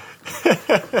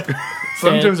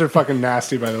 Slim And- Jims are fucking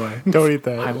nasty, by the way. Don't eat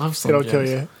that. I love Slim It'll kill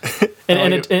Jims. you.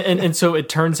 And so it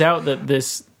turns out that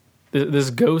this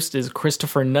ghost is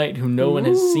Christopher Knight, who no one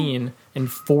has seen in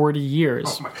 40 years.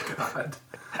 Oh my god.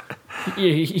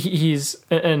 He's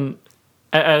and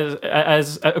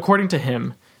as according to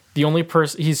him, the only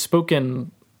person he's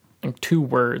spoken like 2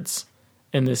 words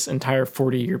in this entire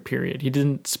 40-year period. He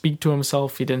didn't speak to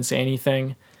himself. He didn't say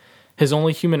anything. His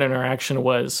only human interaction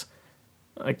was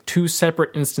like 2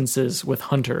 separate instances with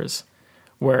hunters,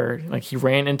 where like he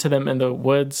ran into them in the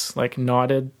woods, like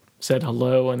nodded, said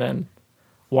hello, and then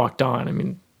walked on. I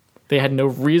mean, they had no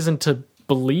reason to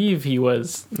believe he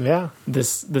was Yeah.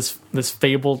 this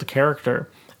fabled character.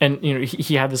 And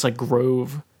he had this like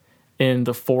grove in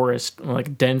the forest,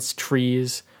 like dense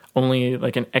trees. Only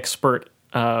like an expert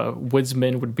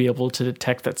woodsman would be able to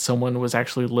detect that someone was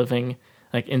actually living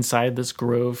like inside this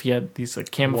grove. He had these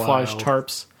like camouflage Wild.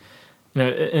 tarps,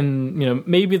 and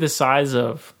maybe the size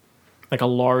of like a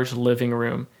large living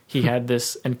room. He had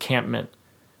this encampment,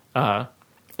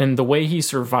 and the way he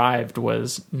survived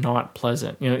was not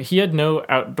pleasant. He had no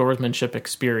outdoorsmanship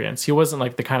experience. He wasn't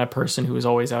like the kind of person who was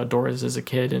always outdoors as a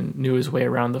kid and knew his way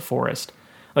around the forest.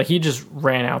 Like he just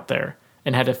ran out there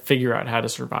and had to figure out how to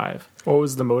survive. What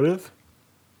was the motive?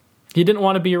 He didn't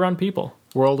want to be around people.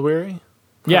 World weary?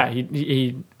 Yeah,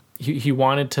 he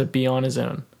wanted to be on his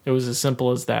own. It was as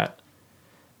simple as that.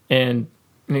 And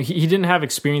he didn't have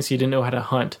experience. He didn't know how to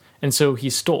hunt, and so he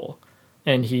stole.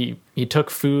 And he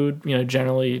took food,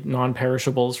 generally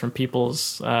non-perishables from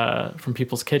people's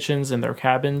kitchens and their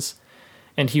cabins,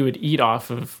 and he would eat off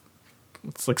of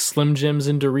it's like Slim Jims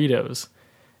and Doritos.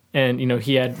 And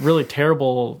he had really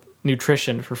terrible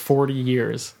nutrition for 40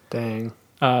 years. Dang.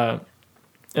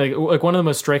 Like one of the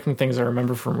most striking things I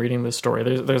remember from reading this story,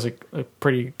 there's a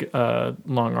pretty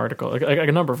long article, like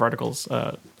a number of articles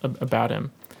about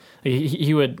him.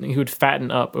 He would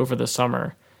fatten up over the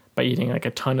summer by eating like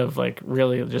a ton of like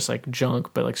really just like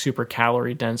junk but like super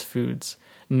calorie dense foods,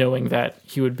 knowing that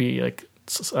he would be like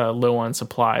low on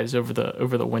supplies over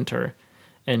the winter,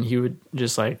 and he would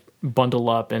just like bundle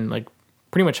up and like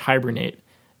pretty much hibernate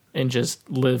and just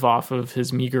live off of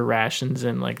his meager rations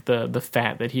and like the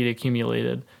fat that he'd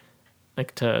accumulated,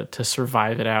 like to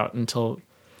survive it out until.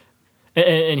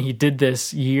 And he did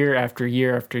this year after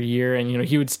year after year, and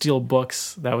he would steal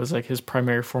books. That was like his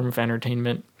primary form of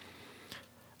entertainment.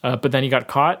 But then he got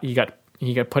caught. He got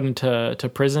put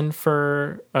into prison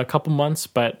for a couple months.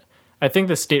 But I think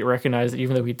the state recognized that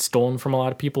even though he'd stolen from a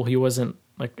lot of people, he wasn't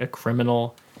like a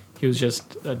criminal. He was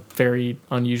just a very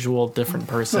unusual, different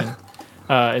person.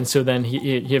 And so then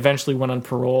he eventually went on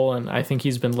parole, and I think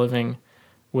he's been living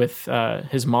with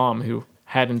his mom, who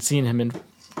hadn't seen him in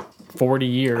 40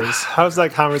 years. How's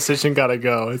that conversation gotta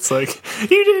go? It's like,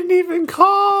 you didn't even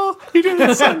call. You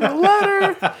didn't send a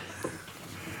letter.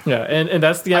 Yeah, and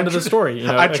that's the end of the story.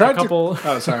 I tried to.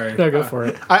 Oh, sorry. No, go for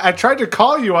it. I tried to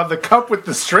call you on the cup with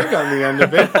the string on the end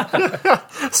of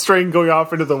it. String going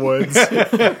off into the woods.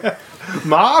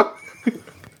 Mom?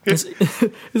 He's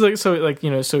like, so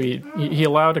he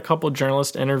allowed a couple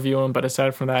journalists to interview him, but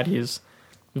aside from that, he's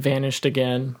vanished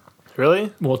again.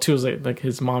 Really? Well, to like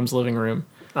his mom's living room.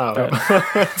 And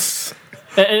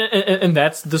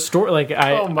that's the story. Like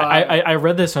I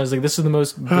read this and I was like, this is the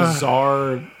most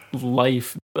bizarre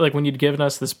life. Like when you'd given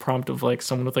us this prompt of like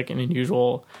someone with like an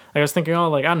unusual, like, I was thinking, oh,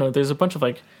 like I don't know, there's a bunch of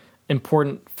like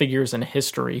important figures in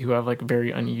history who have like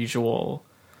very unusual.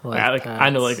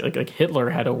 I know, like Hitler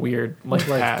had a weird life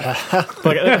path.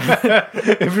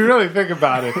 If you really think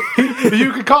about it,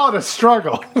 you could call it a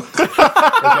struggle. Is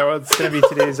that what's going to be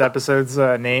today's episode's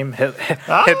name?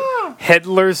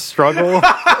 Hitler's struggle.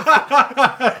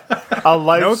 A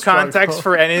life No struggle. context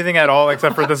for anything at all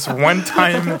except for this one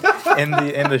time in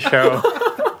the show.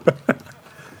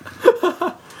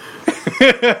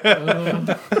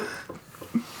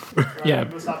 Yeah,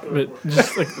 but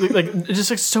just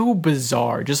like so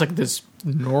bizarre. Just like this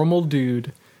normal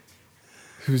dude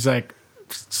who's like,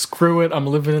 screw it, I'm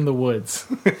living in the woods.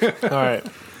 All right.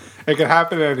 It could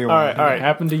happen to anyone. All right. What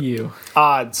happened to you?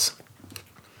 Odds.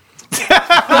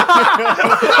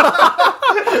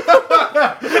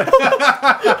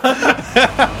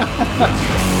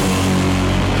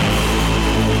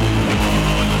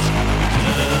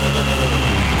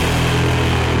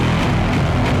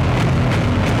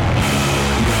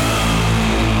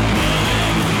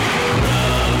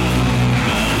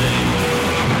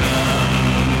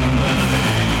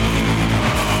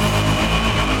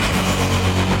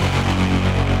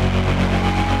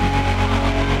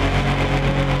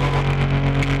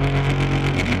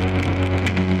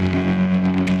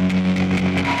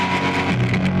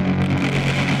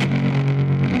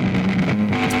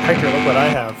 Hector, look what I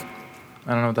have.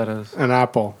 I don't know what that is. An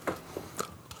apple.